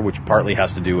community here, which partly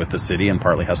has to do with the city and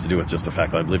partly has to do with just the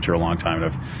fact that I've lived here a long time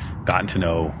and I've gotten to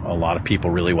know a lot of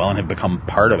people really well and have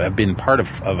been part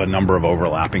of a number of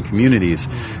overlapping communities.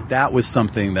 That was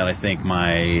something that I think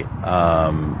my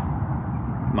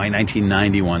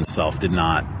 1991 self did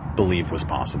not believe was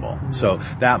possible. So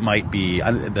that might be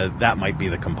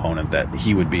the component that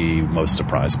he would be most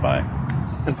surprised by.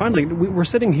 And finally, we're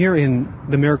sitting here in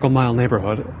the Miracle Mile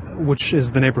neighborhood, which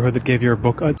is the neighborhood that gave your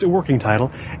book it's a working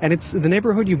title, and it's the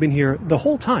neighborhood you've been here the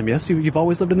whole time. Yes, you've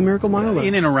always lived in the Miracle Mile.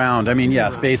 In and around. I mean,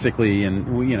 yes, basically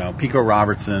in Pico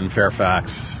Robertson,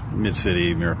 Fairfax,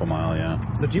 Mid-City, Miracle Mile. Yeah.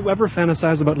 So, do you ever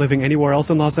fantasize about living anywhere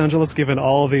else in Los Angeles, given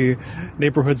all the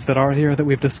neighborhoods that are here that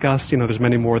we've discussed? There's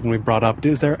many more than we've brought up.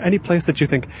 Is there any place that you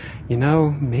think,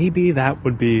 maybe that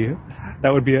would be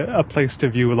a place to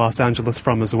view Los Angeles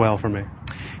from as well for me?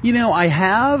 I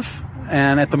have,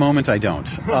 and at the moment I don't.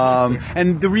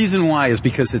 And the reason why is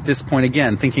because at this point,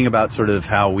 again, thinking about sort of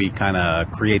how we kind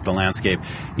of create the landscape,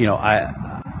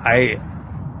 I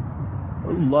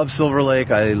love Silver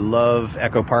Lake. I love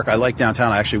Echo Park. I like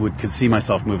downtown. I actually could see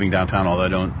myself moving downtown, although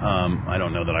I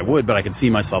don't know that I would, but I could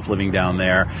see myself living down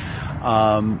there.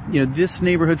 This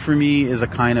neighborhood for me is a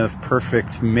kind of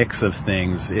perfect mix of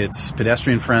things. It's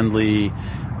pedestrian friendly.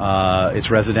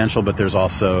 It's residential, but it's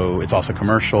also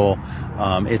commercial.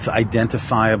 It's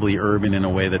identifiably urban in a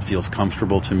way that feels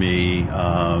comfortable to me.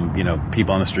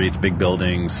 People on the streets, big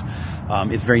buildings.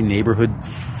 It's very neighborhood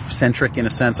centric in a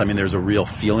sense. I mean, there's a real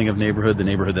feeling of neighborhood. The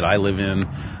neighborhood that I live in,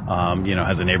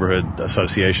 has a neighborhood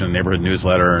association, a neighborhood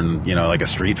newsletter, and, like a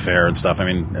street fair and stuff. I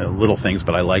mean, little things,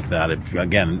 but I like that.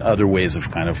 Again, other ways of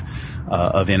kind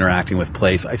of interacting with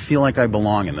place. I feel like I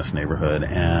belong in this neighborhood,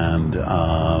 and,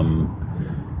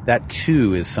 that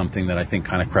too is something that I think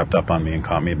kind of crept up on me and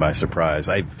caught me by surprise.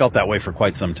 I felt that way for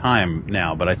quite some time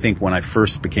now, but I think when I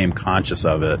first became conscious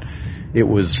of it, it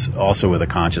was also with a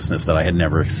consciousness that I had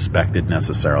never expected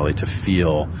necessarily to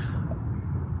feel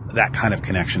that kind of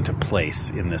connection to place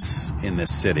in this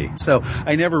city. So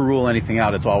I never rule anything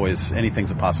out. It's always, anything's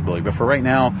a possibility. But for right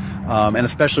now, and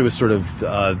especially with sort of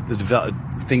the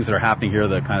things that are happening here,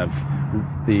 the kind of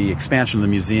the expansion of the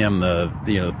museum,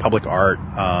 the public art.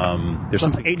 There's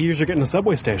something. 8 years you're getting a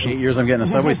subway station. 8 years I'm getting a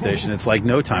subway station. It's like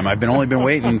no time. I've only been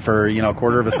waiting for a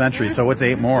quarter of a century. So what's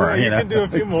 8 more? You can do a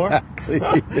few exactly.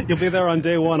 more. You'll be there on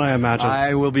day one, I imagine.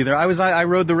 I will be there. I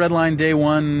rode the Red Line day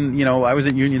one. I was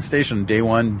at Union Station day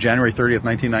one, January 30th,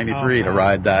 1993, to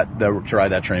ride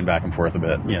that train back and forth a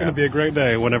bit. It's going to be a great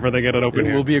day whenever they get it open.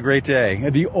 It will be a great day.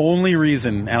 The only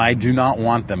reason, and I do not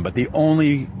want them, but the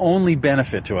only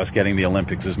benefit to us getting the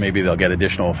Olympics is maybe they'll get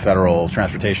additional federal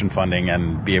transportation funding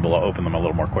and be able to open them a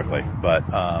little more quickly. But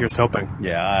here's hoping.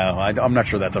 Yeah, I'm not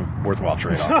sure that's a worthwhile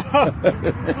trade-off.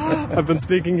 I've been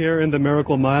speaking here in the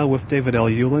Miracle Mile with David L.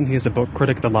 Ulin. He's a book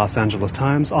critic at the Los Angeles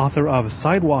Times, author of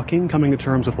Sidewalking, Coming to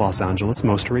Terms with Los Angeles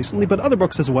most recently, but other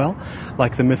books as well,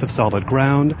 like The Myth of Solid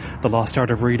Ground, The Lost Art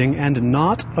of Reading, and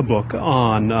not a book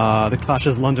on the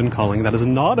Clash's London Calling. That is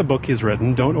not a book he's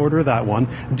written. Don't order that one.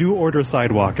 Do order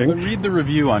Sidewalking. But read the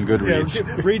review on Goodreads.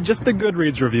 Yeah, read just the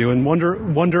Goodreads review and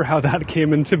wonder how that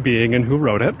came into being and who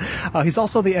wrote it. He's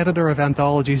also the editor of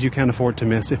anthologies you can't afford to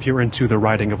miss if you're into the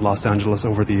writing of Los Angeles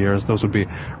over the years. Those would be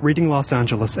Reading Los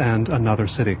Angeles and Another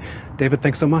City. David,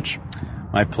 thanks so much.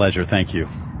 My pleasure. Thank you.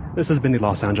 This has been the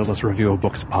Los Angeles Review of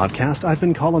Books podcast. I've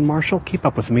been Colin Marshall. Keep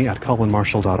up with me at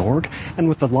colinmarshall.org and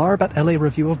with the LARB at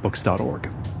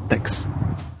lareviewofbooks.org. Thanks.